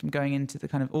different from going into the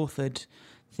kind of authored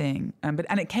thing. And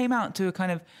it came out to a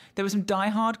kind of, there were some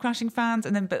diehard Crashing fans,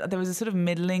 but there was a sort of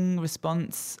middling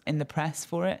response in the press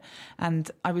for it. And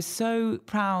I was so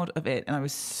proud of it, and I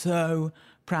was so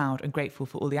proud and grateful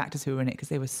for all the actors who were in it because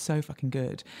they were so fucking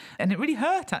good. And it really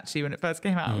hurt actually when it first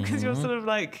came out because you're sort of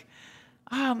like,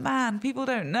 oh man, people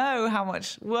don't know how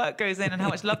much work goes in and how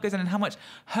much love goes in and how much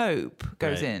hope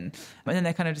goes in. And then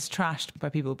they're kind of just trashed by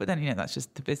people. But then, that's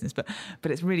just the business. But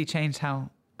it's really changed how,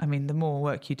 the more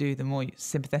work you do, the more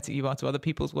sympathetic you are to other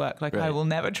people's work. Like, I will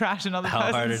never trash another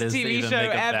person's TV show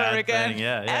ever again.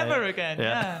 Ever again.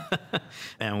 Yeah.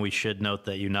 And we should note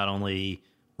that you not only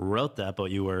wrote that,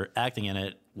 but you were acting in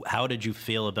it. How did you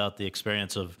feel about the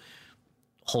experience of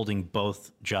holding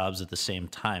both jobs at the same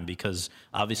time? Because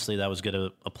obviously that was going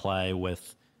to apply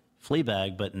with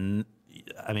Fleabag, but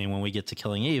when we get to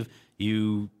Killing Eve,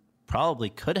 you probably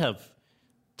could have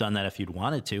done that if you'd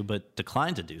wanted to, but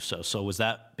declined to do so. So was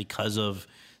that because of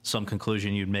some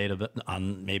conclusion you'd made of it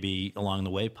on maybe along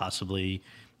the way, possibly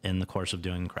in the course of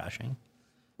doing Crashing?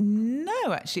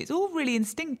 No, actually, it's all really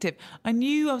instinctive. I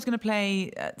knew I was going to play.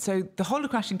 So the whole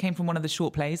of Crashing came from one of the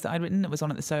short plays that I'd written that was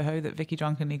on at the Soho that Vicky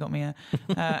drunkenly got me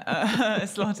a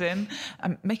slot in.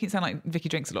 I'm making it sound like Vicky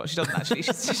drinks a lot. She doesn't actually.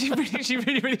 She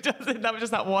really doesn't. That was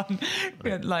just that one. We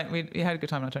had a good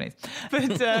time in our 20s.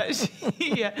 But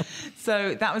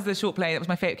so that was the short play. That was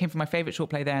my favorite. Came from my favorite short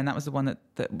play there, and that was the one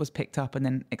that was picked up and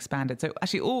then expanded. So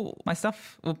actually, all my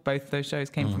stuff, both those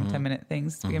shows came from 10-minute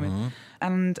things to begin with,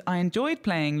 and I enjoyed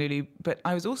playing Lulu, but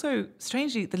I was also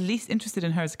strangely the least interested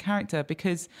in her as a character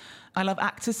because I love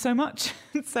actors so much.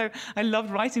 So I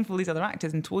loved writing for all these other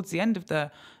actors, and towards the end of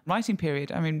the writing period,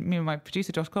 me and my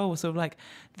producer Josh Cole were sort of like,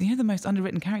 the most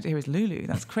underwritten character here is Lulu.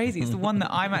 That's crazy. It's the one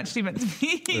that I'm actually meant to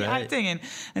be acting in.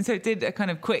 And so it did a kind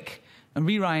of quick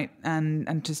rewrite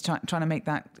and just trying to make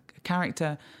that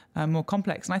character more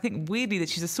complex. And I think weirdly that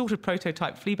she's a sort of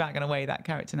prototype Fleabag in a way, that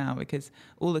character now, because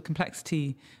all the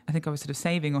complexity I think I was sort of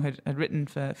saving or had written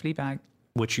for Fleabag.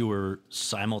 Which you were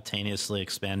simultaneously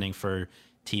expanding for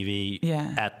TV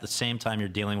at the same time you're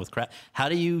dealing with crap. How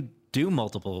do you do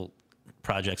multiple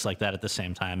projects like that at the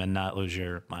same time and not lose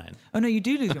your mind? Oh no, you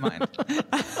do lose your mind.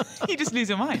 You just lose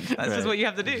your mind. That's just what you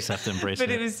have to do. You just have to embrace it.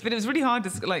 But it was really hard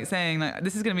to saying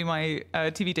this is going to be my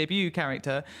TV debut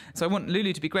character. So I want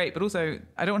Lulu to be great, but also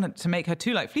I don't want to make her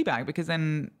too like Fleabag because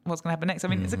then what's going to happen next?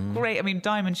 It's a great.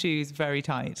 Diamond shoes, very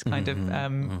tight kind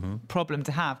of problem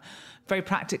to have. Very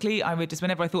practically, I would just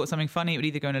whenever I thought of something funny, it would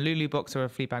either go in a Lulu box or a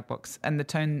Fleabag box, and the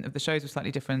tone of the shows was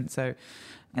slightly different. So.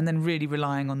 And then really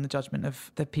relying on the judgment of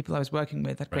the people I was working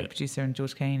with. I had a great producer and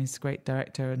George Kane, who's a great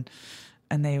director,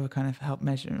 and they were kind of help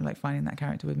measure, finding that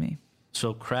character with me.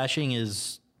 So Crashing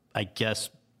is, I guess,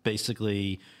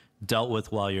 basically dealt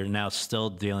with while you're now still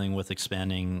dealing with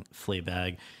expanding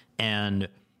Fleabag. And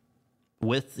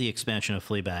with the expansion of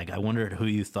Fleabag, I wondered who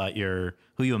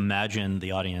you imagined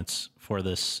the audience for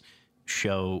this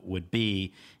show would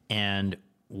be and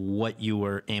what you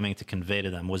were aiming to convey to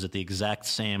them. Was it the exact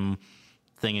same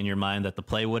thing in your mind that the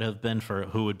play would have been for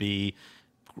who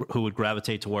would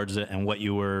gravitate towards it and what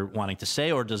you were wanting to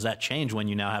say, or does that change when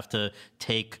you now have to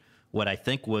take what I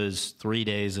think was 3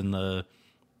 days in the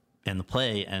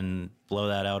play and blow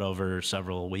that out over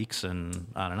several weeks and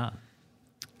on and on?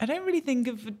 I don't really think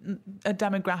of a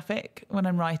demographic when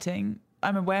I'm writing.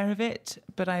 I'm aware of it,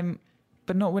 but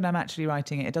not when I'm actually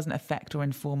writing it. It doesn't affect or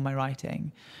inform my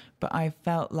writing. But I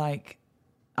felt like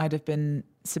I'd have been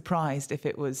surprised if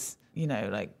it was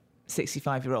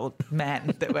 65-year-old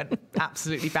men that went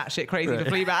absolutely batshit crazy for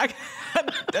Fleabag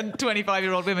and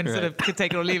 25-year-old women sort of could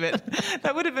take it or leave it.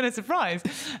 That would have been a surprise.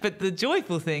 But the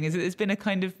joyful thing is that it's been a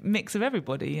kind of mix of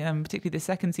everybody, particularly the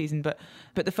second season. But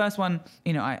the first one,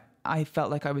 I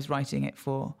felt like I was writing it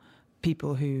for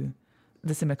people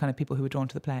the similar kind of people who were drawn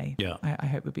to the play. Yeah. I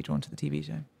hope would be drawn to the TV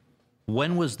show.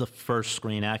 When was the first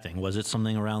screen acting? Was it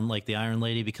something around like The Iron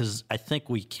Lady? Because I think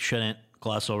we shouldn't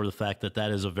gloss over the fact that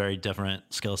is a very different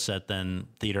skill set than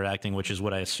theater acting, which is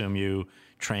what I assume you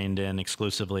trained in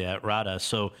exclusively at RADA.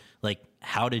 So,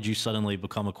 how did you suddenly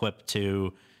become equipped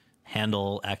to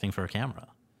handle acting for a camera?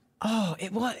 Oh,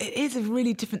 it is a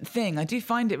really different thing. I do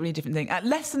find it a really different thing.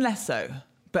 Less and less so.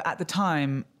 But at the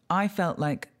time, I felt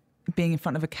like being in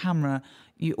front of a camera,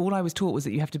 all I was taught was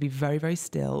that you have to be very, very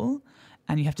still,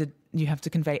 and you have to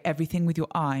convey everything with your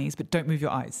eyes, but don't move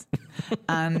your eyes.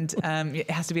 And it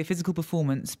has to be a physical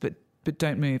performance, but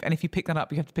don't move. And if you pick that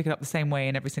up, you have to pick it up the same way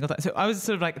in every single time. So I was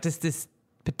sort of like just this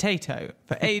potato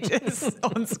for ages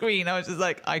on screen. I was just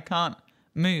like, I can't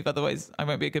move, otherwise I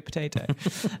won't be a good potato.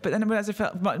 But then as I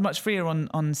felt much freer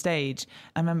on stage,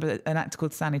 I remember an actor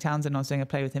called Stanley Townsend, I was doing a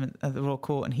play with him at the Royal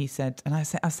Court, and he said, and I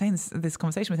was saying this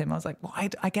conversation with him, I was like, well,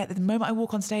 I get the moment I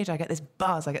walk on stage, I get this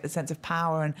buzz, I get this sense of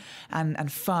power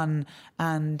and fun,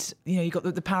 and you got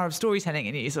the power of storytelling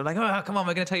in you. You're sort of like, oh, come on,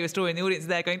 we're going to tell you a story, and the audience is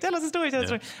there going, tell us a story, tell us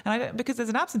a story. And because there's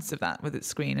an absence of that with the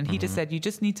screen, and he just said, you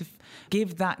just need to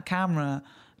give that camera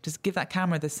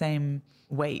the same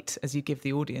weight as you give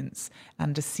the audience,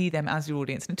 and to see them as your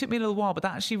audience. And it took me a little while, but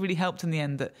that actually really helped in the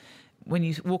end, that when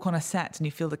you walk on a set and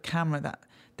you feel the camera,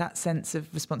 that sense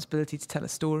of responsibility to tell a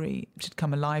story should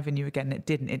come alive in you again. And it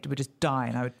didn't. It would just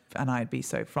die, and I'd be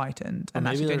so frightened. And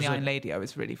actually doing the Iron Lady, I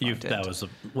was really frightened.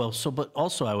 But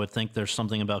also I would think there's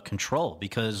something about control,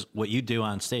 because what you do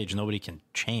on stage, nobody can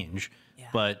change,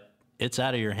 but it's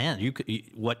out of your hand.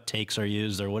 What takes are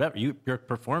used or whatever. Your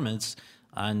performance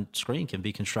on screen can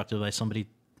be constructed by somebody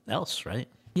else, right?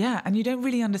 Yeah, and you don't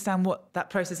really understand what that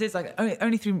process is. Like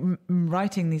only through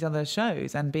writing these other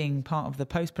shows and being part of the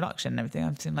post-production and everything,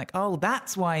 I've seen like, oh,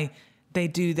 that's why they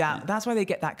do that. That's why they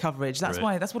get that coverage. That's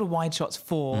why. That's what a wide shot's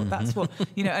for. That's what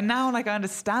And now, like, I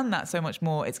understand that so much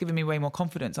more. It's given me way more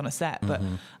confidence on a set. But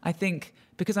I think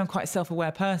because I'm quite a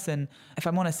self-aware person, if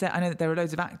I'm on a set, I know that there are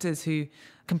loads of actors who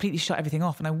completely shut everything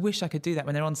off, and I wish I could do that.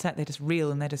 When they're on set, they just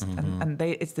reel, and they just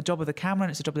it's the job of the camera and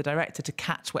it's the job of the director to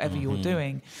catch whatever you're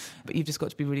doing. But you've just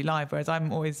got to be really live. Whereas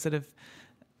I'm always sort of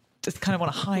just kind of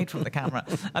want to hide from the camera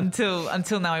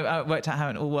until now I worked out how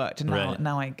it all worked, and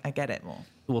now I get it more.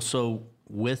 Well, so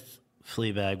with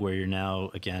Fleabag, where you're now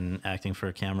again acting for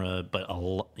a camera, but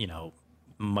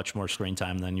much more screen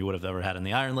time than you would have ever had in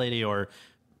the Iron Lady, or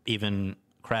even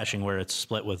Crashing, where it's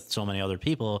split with so many other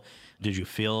people, did you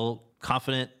feel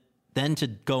confident then to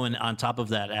go in on top of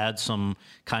that, add some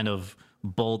kind of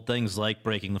bold things like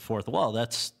breaking the fourth wall?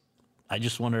 I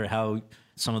just wonder how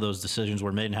some of those decisions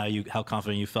were made and how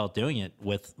confident you felt doing it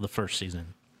with the first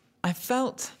season. I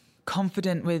felt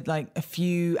confident with like a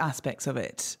few aspects of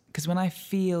it, because when I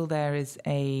feel there's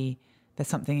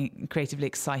something creatively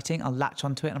exciting, I'll latch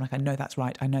onto it and I'm like, I know that's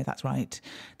right.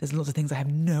 There's lots of things I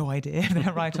have no idea if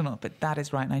they're right or not, but that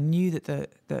is right. And I knew that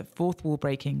the fourth wall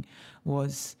breaking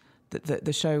was that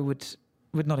the show would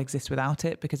not exist without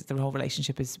it, because the whole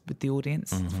relationship is with the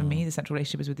audience. For me, the central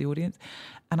relationship is with the audience.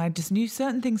 And I just knew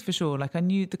certain things for sure. Like I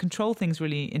knew the control thing's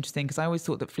really interesting, because I always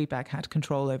thought that Fleabag had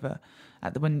control over,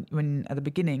 at the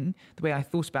beginning, the way I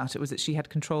thought about it was that she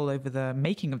had control over the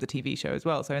making of the TV show as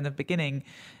well. So in the beginning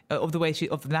of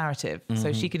the narrative,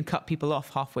 so she can cut people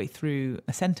off halfway through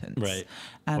a sentence. Right.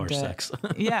 And, or sex.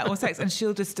 Yeah, or sex. And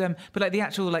she'll just, but like the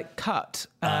actual like cut,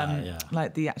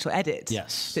 like the actual edit.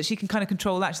 Yes. That she can kind of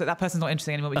control that. She's like, that person's not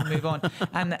interesting anymore, we can move on.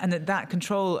 and that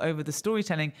control over the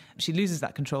storytelling, she loses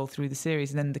that control through the series,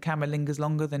 and then the camera lingers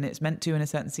longer than it's meant to in a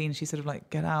certain scene. She's sort of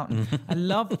like, get out. And I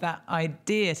love that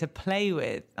idea to play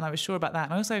with, and I was sure about that.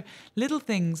 And also little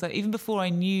things, like even before I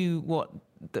knew what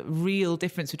the real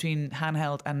difference between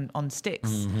handheld and on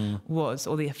sticks was,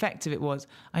 or the effect of it was,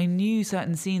 I knew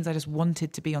certain scenes I just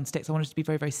wanted to be on sticks. I wanted to be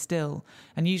very, very still.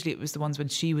 And usually it was the ones when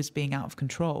she was being out of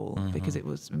control, because it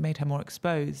made her more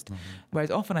exposed.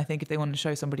 Whereas often I think if they want to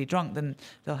show somebody drunk, then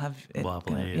they'll have it.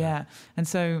 Wobbly, yeah. And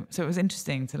so it was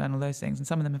interesting to learn all those things. And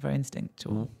some of them are very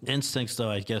instinctual. Instincts, though,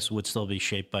 I guess would still be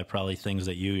shaped by probably things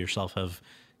that you yourself have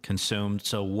consumed.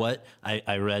 So what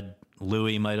I read,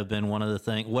 Louis might have been one of the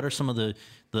things. What are some of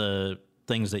the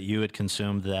things that you had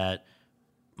consumed that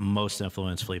most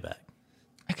influenced Fleabag?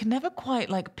 I can never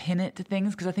quite like pin it to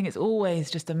things, because I think it's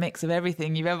always just a mix of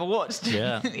everything you've ever watched,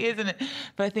 isn't it?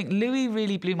 But I think Louis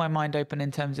really blew my mind open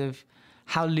in terms of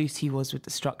how loose he was with the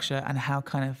structure, and how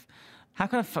kind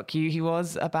of fuck you he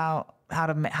was about how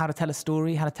to tell a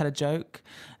story, how to tell a joke.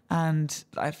 And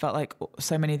I felt like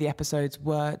so many of the episodes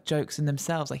were jokes in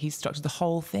themselves. Like he structured the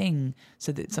whole thing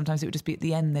so that sometimes it would just be at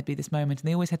the end, there'd be this moment. And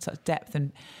they always had such depth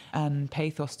and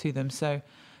pathos to them. So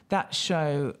that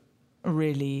show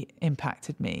really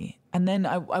impacted me. And then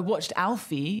I watched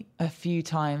Alfie a few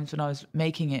times when I was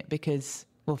making it, because,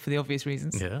 well, for the obvious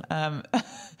reasons. Yeah.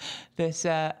 This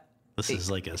is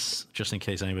like just in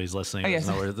case anybody's listening,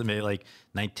 doesn't know where they made like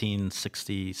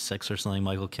 1966 or something,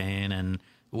 Michael Caine and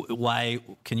Why,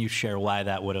 can you share why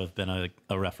that would have been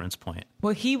a reference point?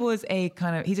 Well, he's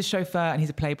a chauffeur and he's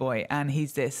a playboy and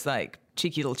he's this like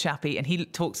cheeky little chappy and he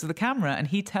talks to the camera and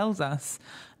he tells us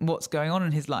what's going on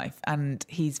in his life, and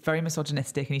he's very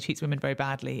misogynistic and he treats women very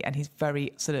badly and he's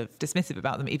very sort of dismissive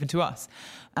about them, even to us.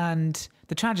 And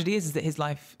the tragedy is that his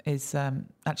life is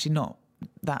actually not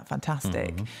that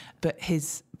fantastic, but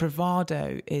his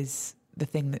bravado is the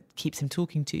thing that keeps him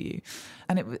talking to you.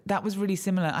 And that was really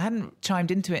similar. I hadn't chimed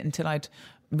into it until I'd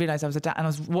realised I was a dad, and I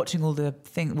was watching all the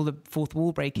fourth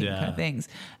wall breaking kind of things,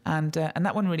 and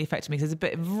that one really affected me. There's a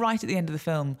bit right at the end of the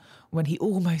film when he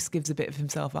almost gives a bit of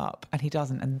himself up, and he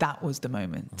doesn't, and that was the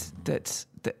moment that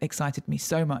excited me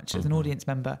so much as an audience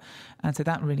member, and so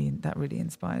that really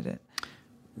inspired it.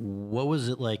 What was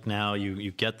it like? Now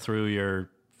you get through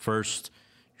your first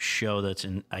show that's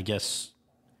I guess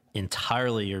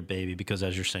entirely your baby, because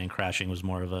as you're saying, Crashing was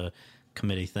more of a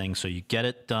committee thing. So you get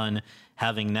it done,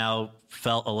 having now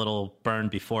felt a little burned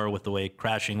before with the way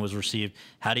Crashing was received.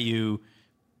 Did you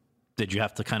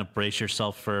have to kind of brace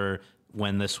yourself for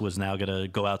when this was now going to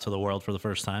go out to the world for the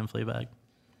first time, Fleabag?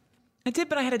 I did,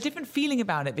 but I had a different feeling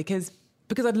about it because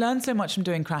I'd learned so much from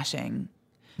doing Crashing,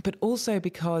 but also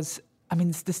because, I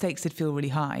mean, the stakes did feel really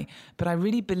high, but I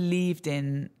really believed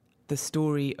in the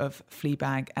story of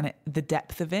Fleabag and the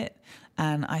depth of it.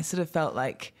 And I sort of felt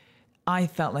like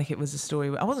it was a story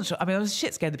where I wasn't sure. I mean, I was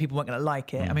shit scared that people weren't going to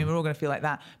like it. I mean, we're all going to feel like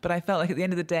that. But I felt like at the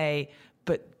end of the day,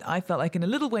 I felt like in a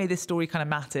little way this story kind of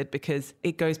mattered because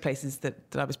it goes places that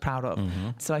I was proud of.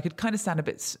 So I could kind of stand a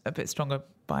bit stronger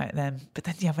by it then. But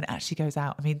then, when it actually goes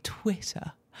out, I mean,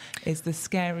 Twitter is the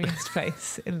scariest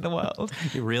place in the world.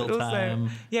 Real time.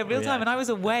 Yeah, real time. And I was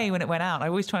away when it went out. I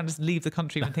always try and just leave the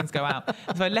country when things go out.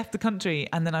 So I left the country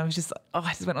and then I just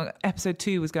went on. Episode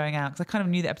 2 was going out because I kind of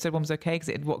knew that episode 1 was okay because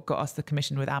it had what got us the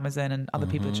commission with Amazon and other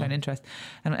people had shown interest.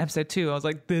 And on episode 2, I was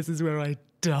like, this is where I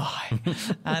die.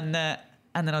 And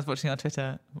then I was watching our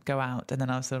Twitter go out, and then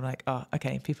I was sort of like, oh,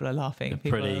 okay, people are laughing.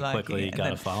 People pretty are liking quickly it.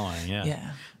 got a following,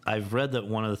 Yeah. I've read that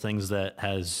one of the things that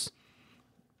has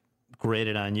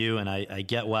grated on you, and I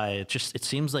get why, it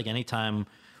seems like anytime,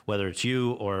 whether it's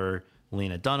you or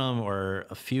Lena Dunham or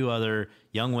a few other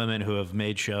young women who have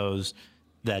made shows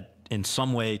that in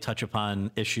some way touch upon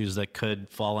issues that could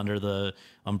fall under the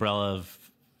umbrella of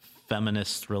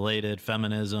feminist-related,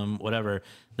 feminism, whatever,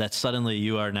 that suddenly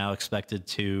you are now expected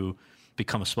to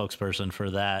become a spokesperson for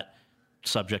that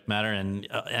subject matter and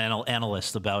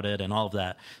analyst about it and all of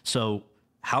that. So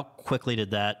how quickly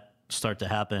did that start to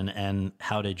happen, and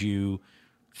how did you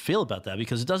feel about that?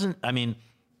 Because it doesn't, I mean,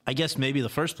 I guess maybe the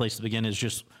first place to begin is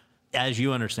just, as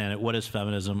you understand it, what is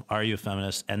feminism? Are you a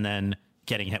feminist? And then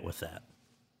getting hit with that.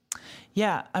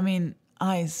 Yeah, I mean,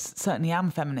 I certainly am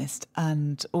a feminist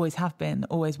and always have been,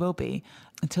 always will be,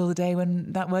 until the day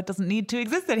when that word doesn't need to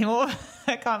exist anymore.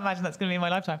 I can't imagine that's going to be in my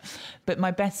lifetime. But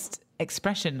my best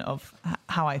expression of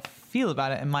how I feel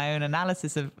about it and my own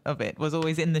analysis of it was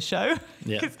always in the show.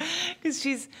 Yeah. Because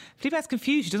Fleabag's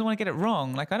confused. She doesn't want to get it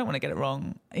wrong. Like, I don't want to get it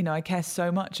wrong. I care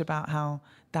so much about how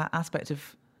that aspect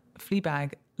of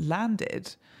Fleabag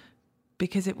landed,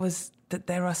 because it was that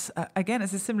there are, again,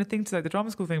 it's a similar thing to the drama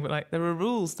school thing, but like there are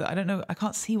rules that I don't know, I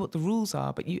can't see what the rules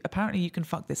are, but apparently you can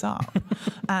fuck this up.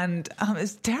 And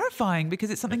it's terrifying because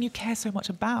it's something you care so much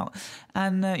about.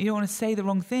 And you don't want to say the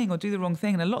wrong thing or do the wrong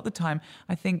thing. And a lot of the time,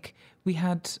 I think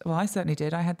I certainly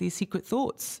did, I had these secret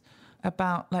thoughts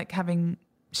about like having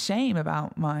shame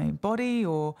about my body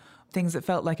or things that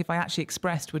felt like if I actually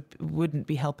expressed wouldn't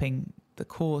be helping the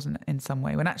cause in some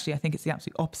way, when actually I think it's the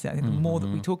absolute opposite. I think the more that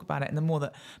we talk about it and the more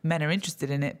that men are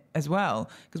interested in it as well,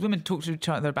 because women talk to each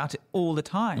other about it all the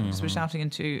time. So we're shouting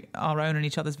into our own and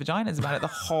each other's vaginas about it the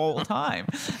whole time.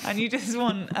 And you just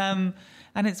want, and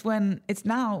it's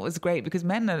great because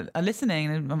men are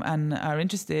listening and are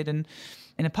interested and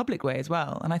in a public way as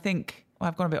well. And I think,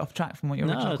 I've gone a bit off track from what your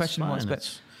original question was,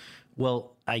 but...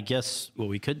 Well, I guess what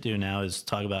we could do now is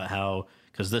talk about how,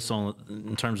 because this only,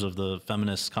 in terms of the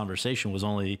feminist conversation, was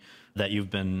only that you've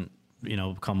been,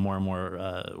 become more and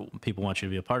more people want you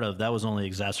to be a part of. That was only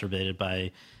exacerbated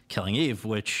by Killing Eve,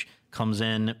 which comes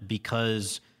in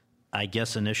because I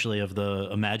guess initially of the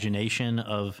imagination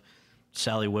of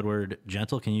Sally Woodward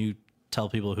Gentle. Can you tell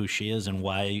people who she is and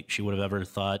why she would have ever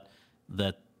thought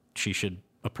that she should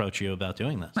approach you about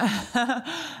doing this?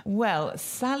 Well,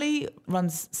 Sally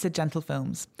runs Sid Gentle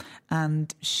Films,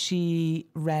 and she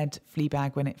read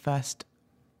Fleabag when it first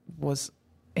was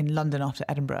in London after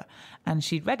Edinburgh, and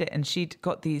she'd read it, and she'd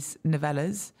got these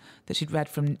novellas that she'd read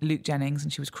from Luke Jennings,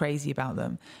 and she was crazy about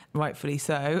them, rightfully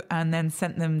so, and then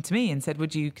sent them to me and said,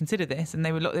 would you consider this? And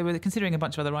they were considering a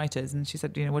bunch of other writers, and she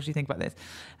said, what do you think about this?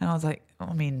 And I was like,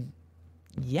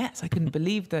 yes, I couldn't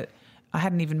believe that I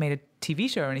hadn't even made a TV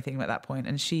show or anything at that point.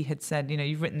 And she had said,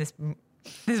 you've written this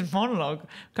monologue.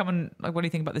 Come on, like, what do you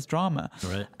think about this drama?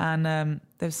 Right. And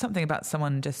there's something about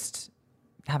someone just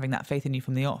having that faith in you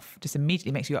from the off just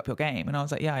immediately makes you up your game. And I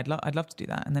was like, yeah, I'd love to do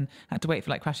that. And then I had to wait for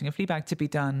like Crashing a Fleabag to be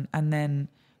done, and then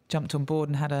jumped on board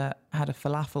and had a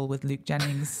falafel with Luke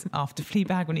Jennings after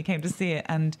Fleabag when he came to see it,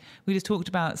 and we just talked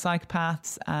about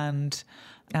psychopaths and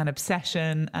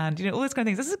obsession and all those kind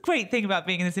of things. That's a great thing about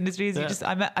being in this industry is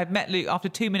I've met Luke after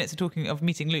 2 minutes of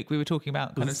meeting Luke. We were talking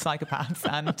about kind of psychopaths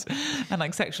and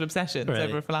like sexual obsessions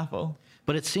over a falafel.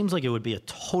 But it seems like it would be a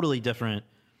totally different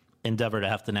endeavor to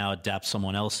have to now adapt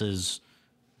someone else's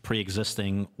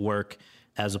pre-existing work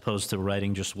as opposed to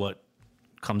writing just what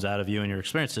comes out of you and your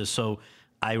experiences. So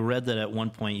I read that at one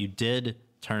point you did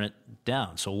turn it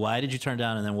down. So why did you turn it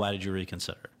down, and then why did you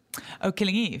reconsider? Oh,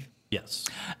 Killing Eve? Yes.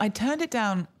 I turned it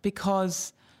down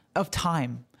because of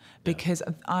time. Because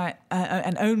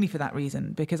and only for that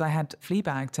reason, because I had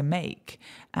Fleabag to make,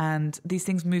 and these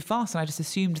things move fast, and I just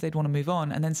assumed they'd want to move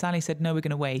on. And then Sally said, no, we're going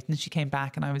to wait. And she came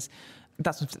back, and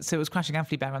so it was Crashing and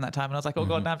Fleabag around that time, and I was like, oh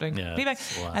God, now I'm doing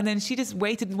Fleabag. And then she just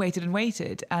waited and waited and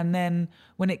waited. And then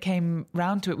when it came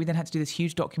round to it, we then had to do this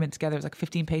huge document together. It was like a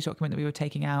 15-page document that we were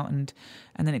taking out, and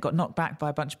then it got knocked back by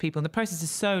a bunch of people. And the process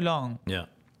is so long. Yeah.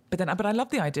 But I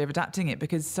love the idea of adapting it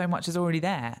because so much is already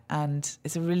there, and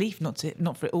it's a relief not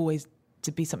for it always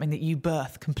to be something that you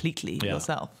birth completely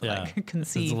yourself, like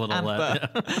conceive and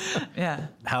birth. Yeah.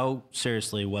 How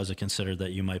seriously was it considered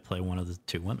that you might play one of the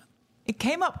two women? It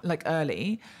came up like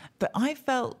early, but I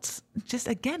felt just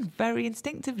again very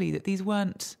instinctively that these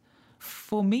weren't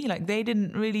for me. Like they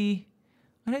didn't really.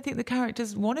 I don't think the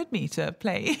characters wanted me to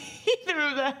play either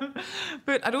of them.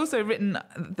 But I'd also written,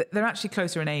 they're actually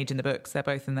closer in age in the books. They're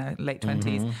both in their late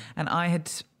 20s. And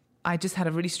I just had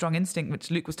a really strong instinct, which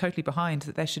Luke was totally behind,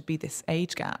 that there should be this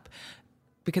age gap.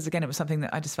 Because again, it was something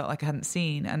that I just felt like I hadn't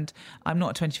seen. And I'm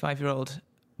not a 25-year-old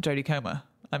Jodie Comer.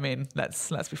 I mean, let's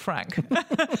be frank.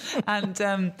 And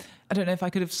I don't know if I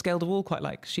could have scaled a wall quite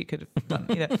like she could have done.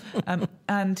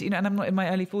 And I'm not in my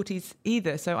early 40s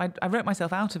either. So I wrote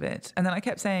myself out of it. And then I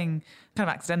kept saying, kind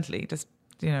of accidentally, just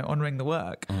honouring the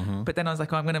work. But then I was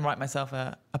like, I'm going to write myself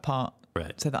a part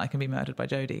so that I can be murdered by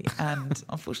Jodie. And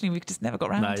unfortunately, we just never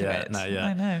got round to it. Not yet.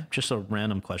 I know. Just a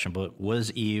random question, but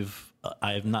was Eve?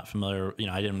 I'm not familiar.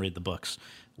 I didn't read the books.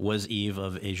 Was Eve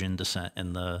of Asian descent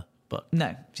in the book?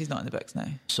 No, she's not in the books, no.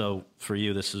 So for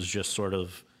you, this is just sort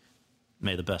of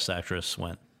may the best actress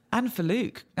win. And for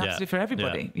Luke, absolutely, for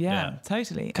everybody. Yeah,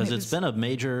 totally. Because it's been a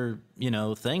major,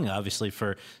 thing, obviously,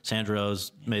 for Sandra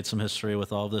Oh's made some history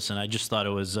with all of this, and I just thought I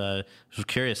was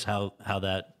curious how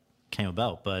that came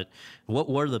about. But what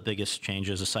were the biggest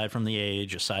changes, aside from the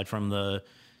age, aside from the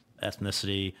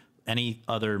ethnicity, any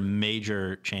other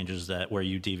major changes where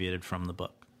you deviated from the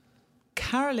book?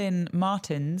 Carolyn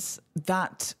Martins,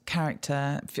 that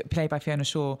character, played by Fiona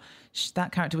Shaw,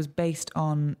 that character was based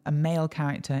on a male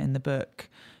character in the book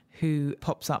who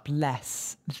pops up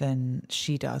less than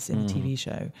she does in the TV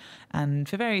show. And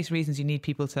for various reasons, you need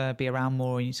people to be around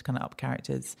more, you need to kind of up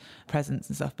characters' presence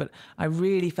and stuff. But I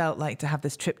really felt like to have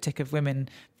this triptych of women,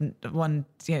 one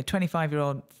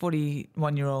 25-year-old,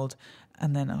 41-year-old,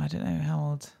 and then, I don't know how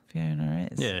old Fiona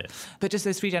is. Yeah. But just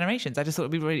those three generations, I just thought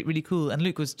it'd be really, really cool. And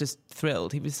Luke was just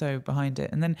thrilled. He was so behind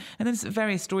it. And then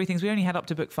various story things. We only had up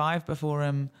to book 5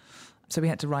 before, so we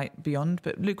had to write beyond.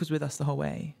 But Luke was with us the whole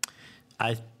way.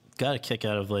 I got a kick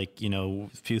out of a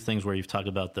few things where you've talked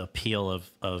about the appeal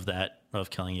of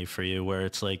Killing Eve for you, where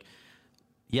it's like,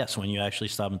 yes, when you actually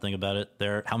stop and think about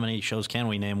it, how many shows can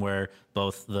we name where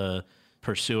both the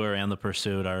pursuer and the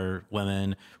pursued are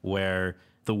women, where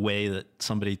the way that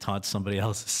somebody taunts somebody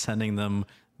else is sending them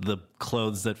the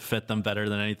clothes that fit them better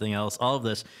than anything else, all of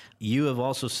this. You have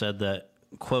also said that,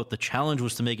 quote, the challenge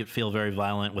was to make it feel very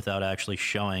violent without actually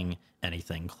showing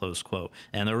anything, close quote.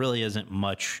 And there really isn't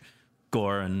much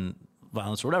gore and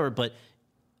violence or whatever. But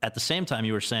at the same time,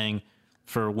 you were saying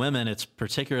for women, it's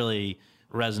particularly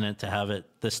resonant to have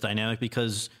this dynamic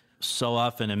because so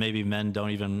often, and maybe men don't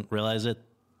even realize it,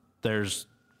 there's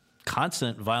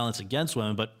constant violence against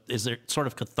women, but is there sort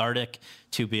of cathartic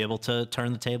to be able to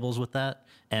turn the tables with that?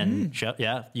 And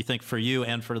you think for you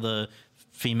and for the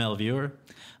female viewer?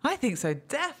 I think so,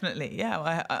 definitely.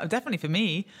 Yeah, definitely for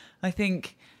me. I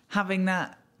think having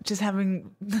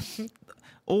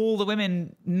all the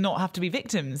women not have to be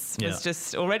victims was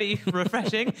just already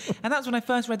refreshing. And that's when I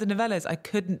first read the novellas. I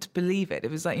couldn't believe it.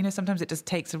 It was like, sometimes it just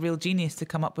takes a real genius to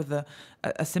come up with a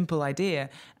simple idea.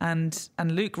 And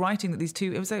Luke writing that these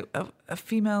two, it was a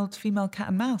female to female cat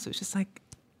and mouse. It was just like,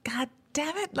 God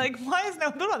damn it. Like, why has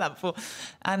no one thought about that before?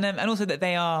 And also that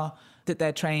they are that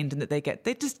they're trained and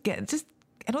that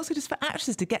and also just for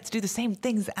actors to get to do the same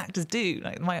things that actors do.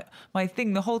 Like my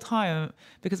thing the whole time,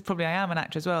 because probably I am an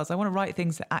actor as well, is I want to write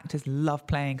things that actors love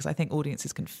playing, because I think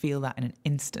audiences can feel that in an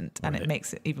instant, and it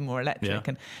makes it even more electric.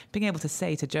 And being able to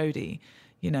say to Jodie,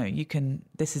 you can,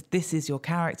 this is your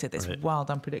character, this wild,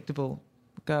 unpredictable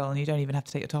girl, and you don't even have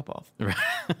to take your top off. Right.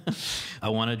 I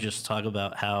want to just talk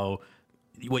about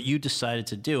what you decided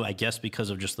to do, I guess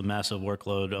because of just the massive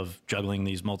workload of juggling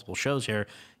these multiple shows here.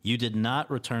 You did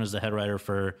not return as the head writer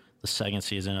for the second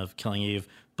season of Killing Eve,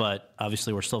 but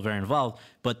obviously we're still very involved.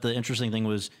 But the interesting thing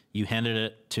was you handed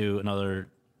it to another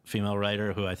female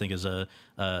writer who I think is a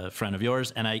friend of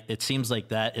yours, and it seems like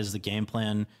that is the game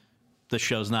plan. The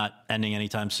show's not ending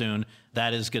anytime soon.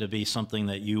 That is going to be something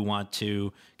that you want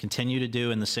to continue to do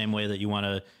in the same way that you want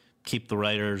to keep the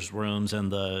writers' rooms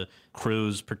and the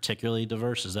crews particularly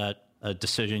diverse. Is that a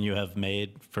decision you have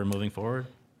made for moving forward?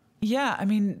 Yeah, I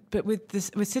mean, but with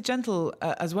Sid Gentle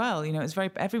as well, it's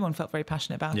everyone felt very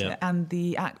passionate about it, and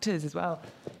the actors as well.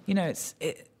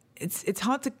 It's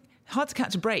hard to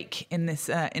catch a break in this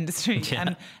industry,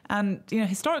 and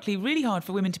historically really hard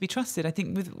for women to be trusted. I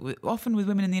think often with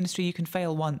women in the industry you can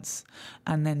fail once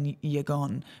and then you're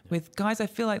gone. With guys, I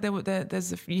feel like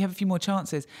you have a few more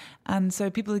chances, and so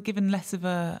people are given less of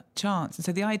a chance. And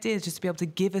so the idea is just to be able to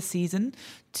give a season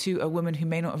to a woman who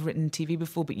may not have written TV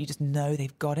before, but you just know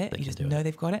they've got it.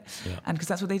 They've got it, and because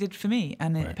that's what they did for me,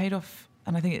 and it paid off.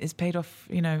 And I think it has paid off,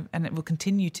 and it will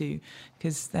continue to,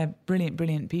 because they're brilliant,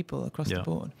 brilliant people across the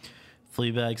board.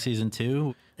 Fleabag season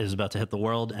 2 is about to hit the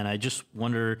world, and I just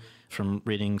wonder, from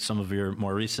reading some of your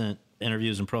more recent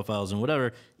interviews and profiles and whatever,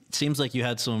 it seems like you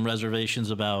had some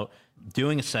reservations about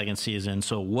doing a second season.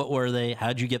 So what were they?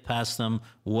 How'd you get past them?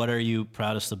 What are you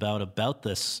proudest about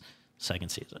this second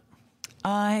season?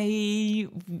 I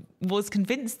was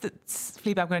convinced that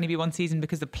Fleabag would only be one season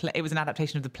because it was an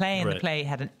adaptation of the play, and the play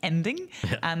had an ending,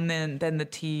 and then the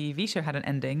TV show had an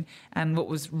ending. And what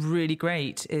was really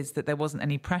great is that there wasn't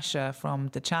any pressure from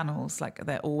the channels, like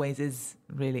there always is,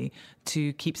 really,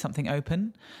 to keep something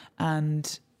open.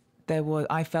 And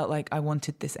I felt like I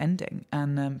wanted this ending,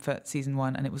 and for season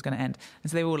 1, and it was going to end.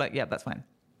 And so they were all like, "Yeah, that's fine."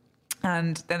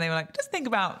 And then they were like, "Just think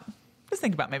about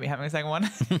maybe having a second one,"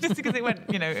 just because it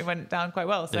went down quite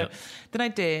well. So then I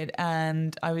did,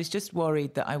 and I was just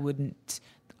worried that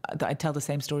I'd tell the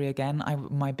same story again.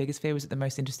 My biggest fear was that the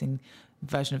most interesting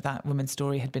version of that woman's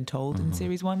story had been told in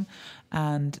series 1,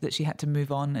 and that she had to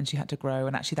move on and she had to grow.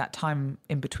 And actually that time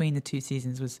in between the 2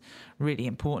 seasons was really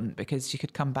important, because she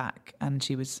could come back and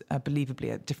she was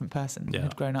believably a different person, who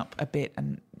had grown up a bit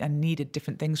and needed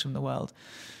different things from the world.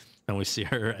 And we see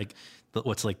her,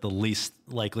 what's like the least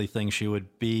likely thing she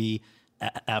would be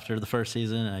after the first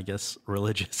season, I guess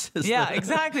religious.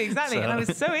 Exactly. So, and I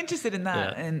was so interested in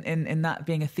that, in that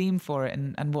being a theme for it,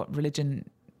 and what religion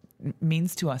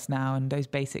means to us now, and those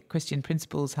basic Christian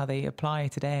principles, how they apply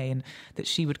today, and that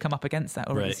she would come up against that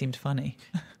already seemed funny.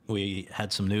 We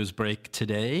had some news break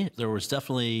today. There was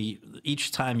definitely,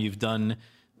 each time you've done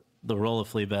the role of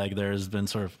Fleabag, there's been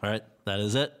sort of, all right, that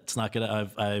is it. It's not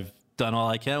gonna, I've done all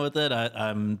I can with it.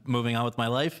 I'm moving on with my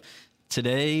life.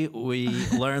 Today, we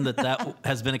learned that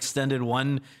has been extended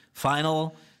one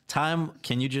final time.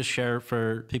 Can you just share,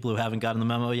 for people who haven't gotten the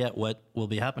memo yet, what will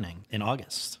be happening in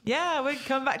August? Yeah, we're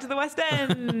coming back to the West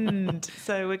End.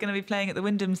 So we're going to be playing at the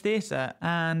Wyndham's Theatre.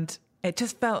 And it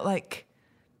just felt like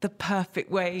the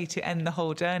perfect way to end the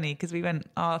whole journey, because we went,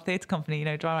 our theatre company,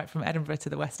 dry right from Edinburgh to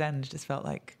the West End, just felt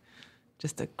like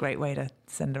just a great way to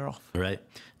send her off. Right.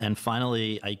 And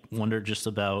finally, I wonder just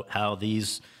about how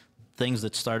these things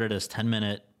that started as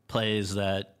 10-minute plays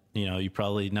that, you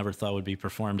probably never thought would be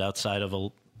performed outside of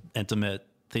an intimate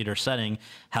theater setting,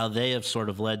 how they have sort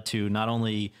of led to not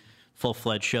only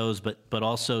full-fledged shows, but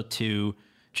also to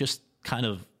just kind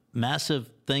of massive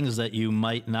things that you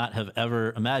might not have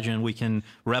ever imagined. We can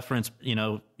reference,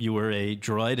 you were a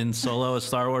droid in Solo, a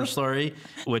Star Wars story,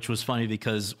 which was funny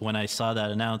because when I saw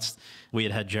that announced, we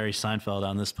had Jerry Seinfeld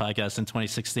on this podcast in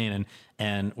 2016,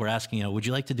 and we're asking, would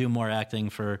you like to do more acting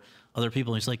for other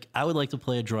people? And he's like, I would like to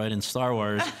play a droid in Star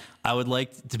Wars. I would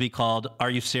like to be called, Are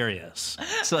You Serious?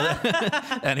 So,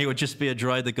 and he would just be a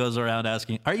droid that goes around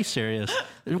asking, are you serious?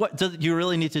 What, do you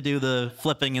really need to do the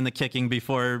flipping and the kicking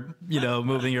before,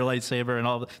 moving your lightsaber and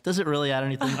all? Does it really add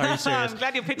anything? Are you serious? I'm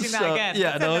glad you're pitching that again.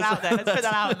 Yeah, Let's put that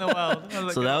out in the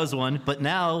world. So that was one. But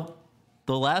now,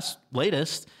 the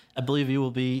latest, I believe you will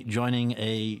be joining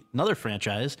another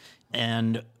franchise,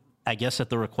 and I guess at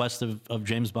the request of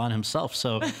James Bond himself.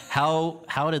 So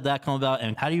how did that come about,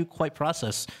 and how do you quite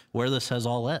process where this has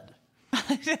all led?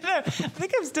 I don't know. I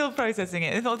think I'm still processing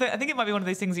it. I think it might be one of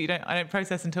those things that I don't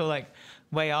process until like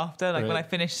way after. Like when I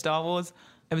finished Star Wars,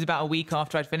 it was about a week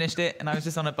after I'd finished it, and I was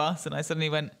just on a bus, and I suddenly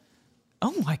went,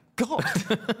 "Oh my God,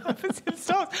 I was in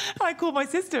Star Wars." And I called my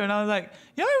sister, and I was like,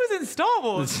 "Yeah, I was in Star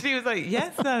Wars." She was like,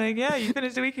 "Yes, darling, yeah, you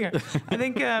finished a week ago." I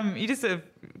think you just sort of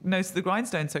nose to the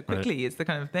grindstone so quickly. Right. It's the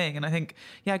kind of thing. And I think,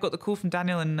 I got the call from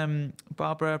Daniel and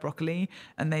Barbara Broccoli,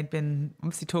 and they'd been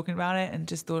obviously talking about it and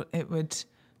just thought it would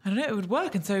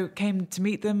work. And so came to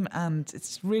meet them, and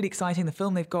it's really exciting. The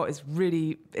film they've got is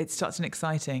it's such an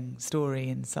exciting story,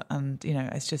 and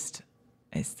it's just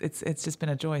been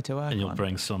a joy to work on. And you'll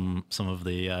bring some of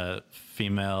the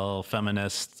female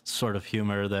feminist sort of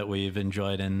humor that we've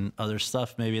enjoyed in other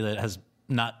stuff, maybe that has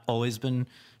not always been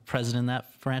present in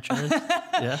that franchise.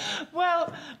 Yeah.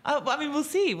 Well, I mean, we'll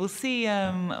see. We'll see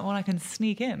what I can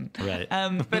sneak in. Right.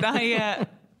 But no,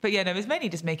 it's mainly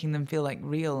just making them feel like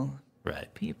real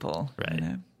people.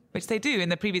 Right. Which they do in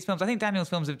the previous films. I think Daniel's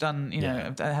films have done,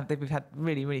 we've had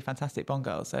really, really fantastic Bond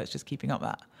girls. So it's just keeping up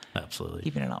that. Absolutely.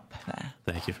 Keeping it up there.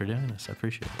 Thank you for doing this. I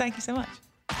appreciate it. Thank you so much.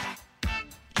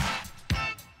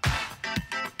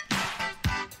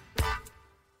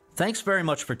 Thanks very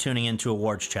much for tuning in to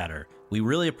Awards Chatter. We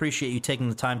really appreciate you taking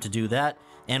the time to do that,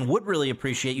 and would really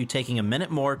appreciate you taking a minute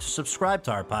more to subscribe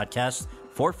to our podcast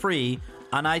for free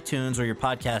on iTunes or your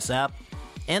podcast app,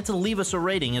 and to leave us a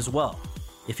rating as well.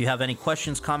 If you have any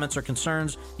questions, comments, or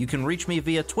concerns, you can reach me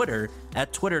via Twitter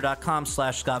at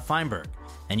twitter.com/Scott Feinberg.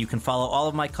 And you can follow all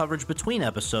of my coverage between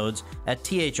episodes at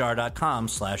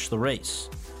thr.com/The Race.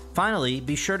 Finally,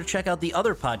 be sure to check out the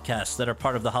other podcasts that are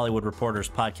part of the Hollywood Reporters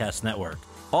podcast network,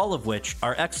 all of which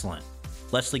are excellent.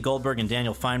 Leslie Goldberg and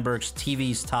Daniel Feinberg's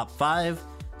TV's Top 5,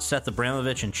 Seth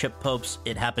Abramovich and Chip Pope's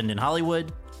It Happened in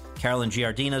Hollywood, Carolyn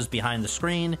Giardina's Behind the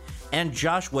Screen, and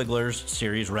Josh Wigler's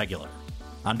Series Regular.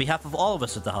 On behalf of all of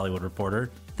us at The Hollywood Reporter,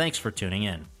 thanks for tuning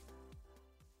in.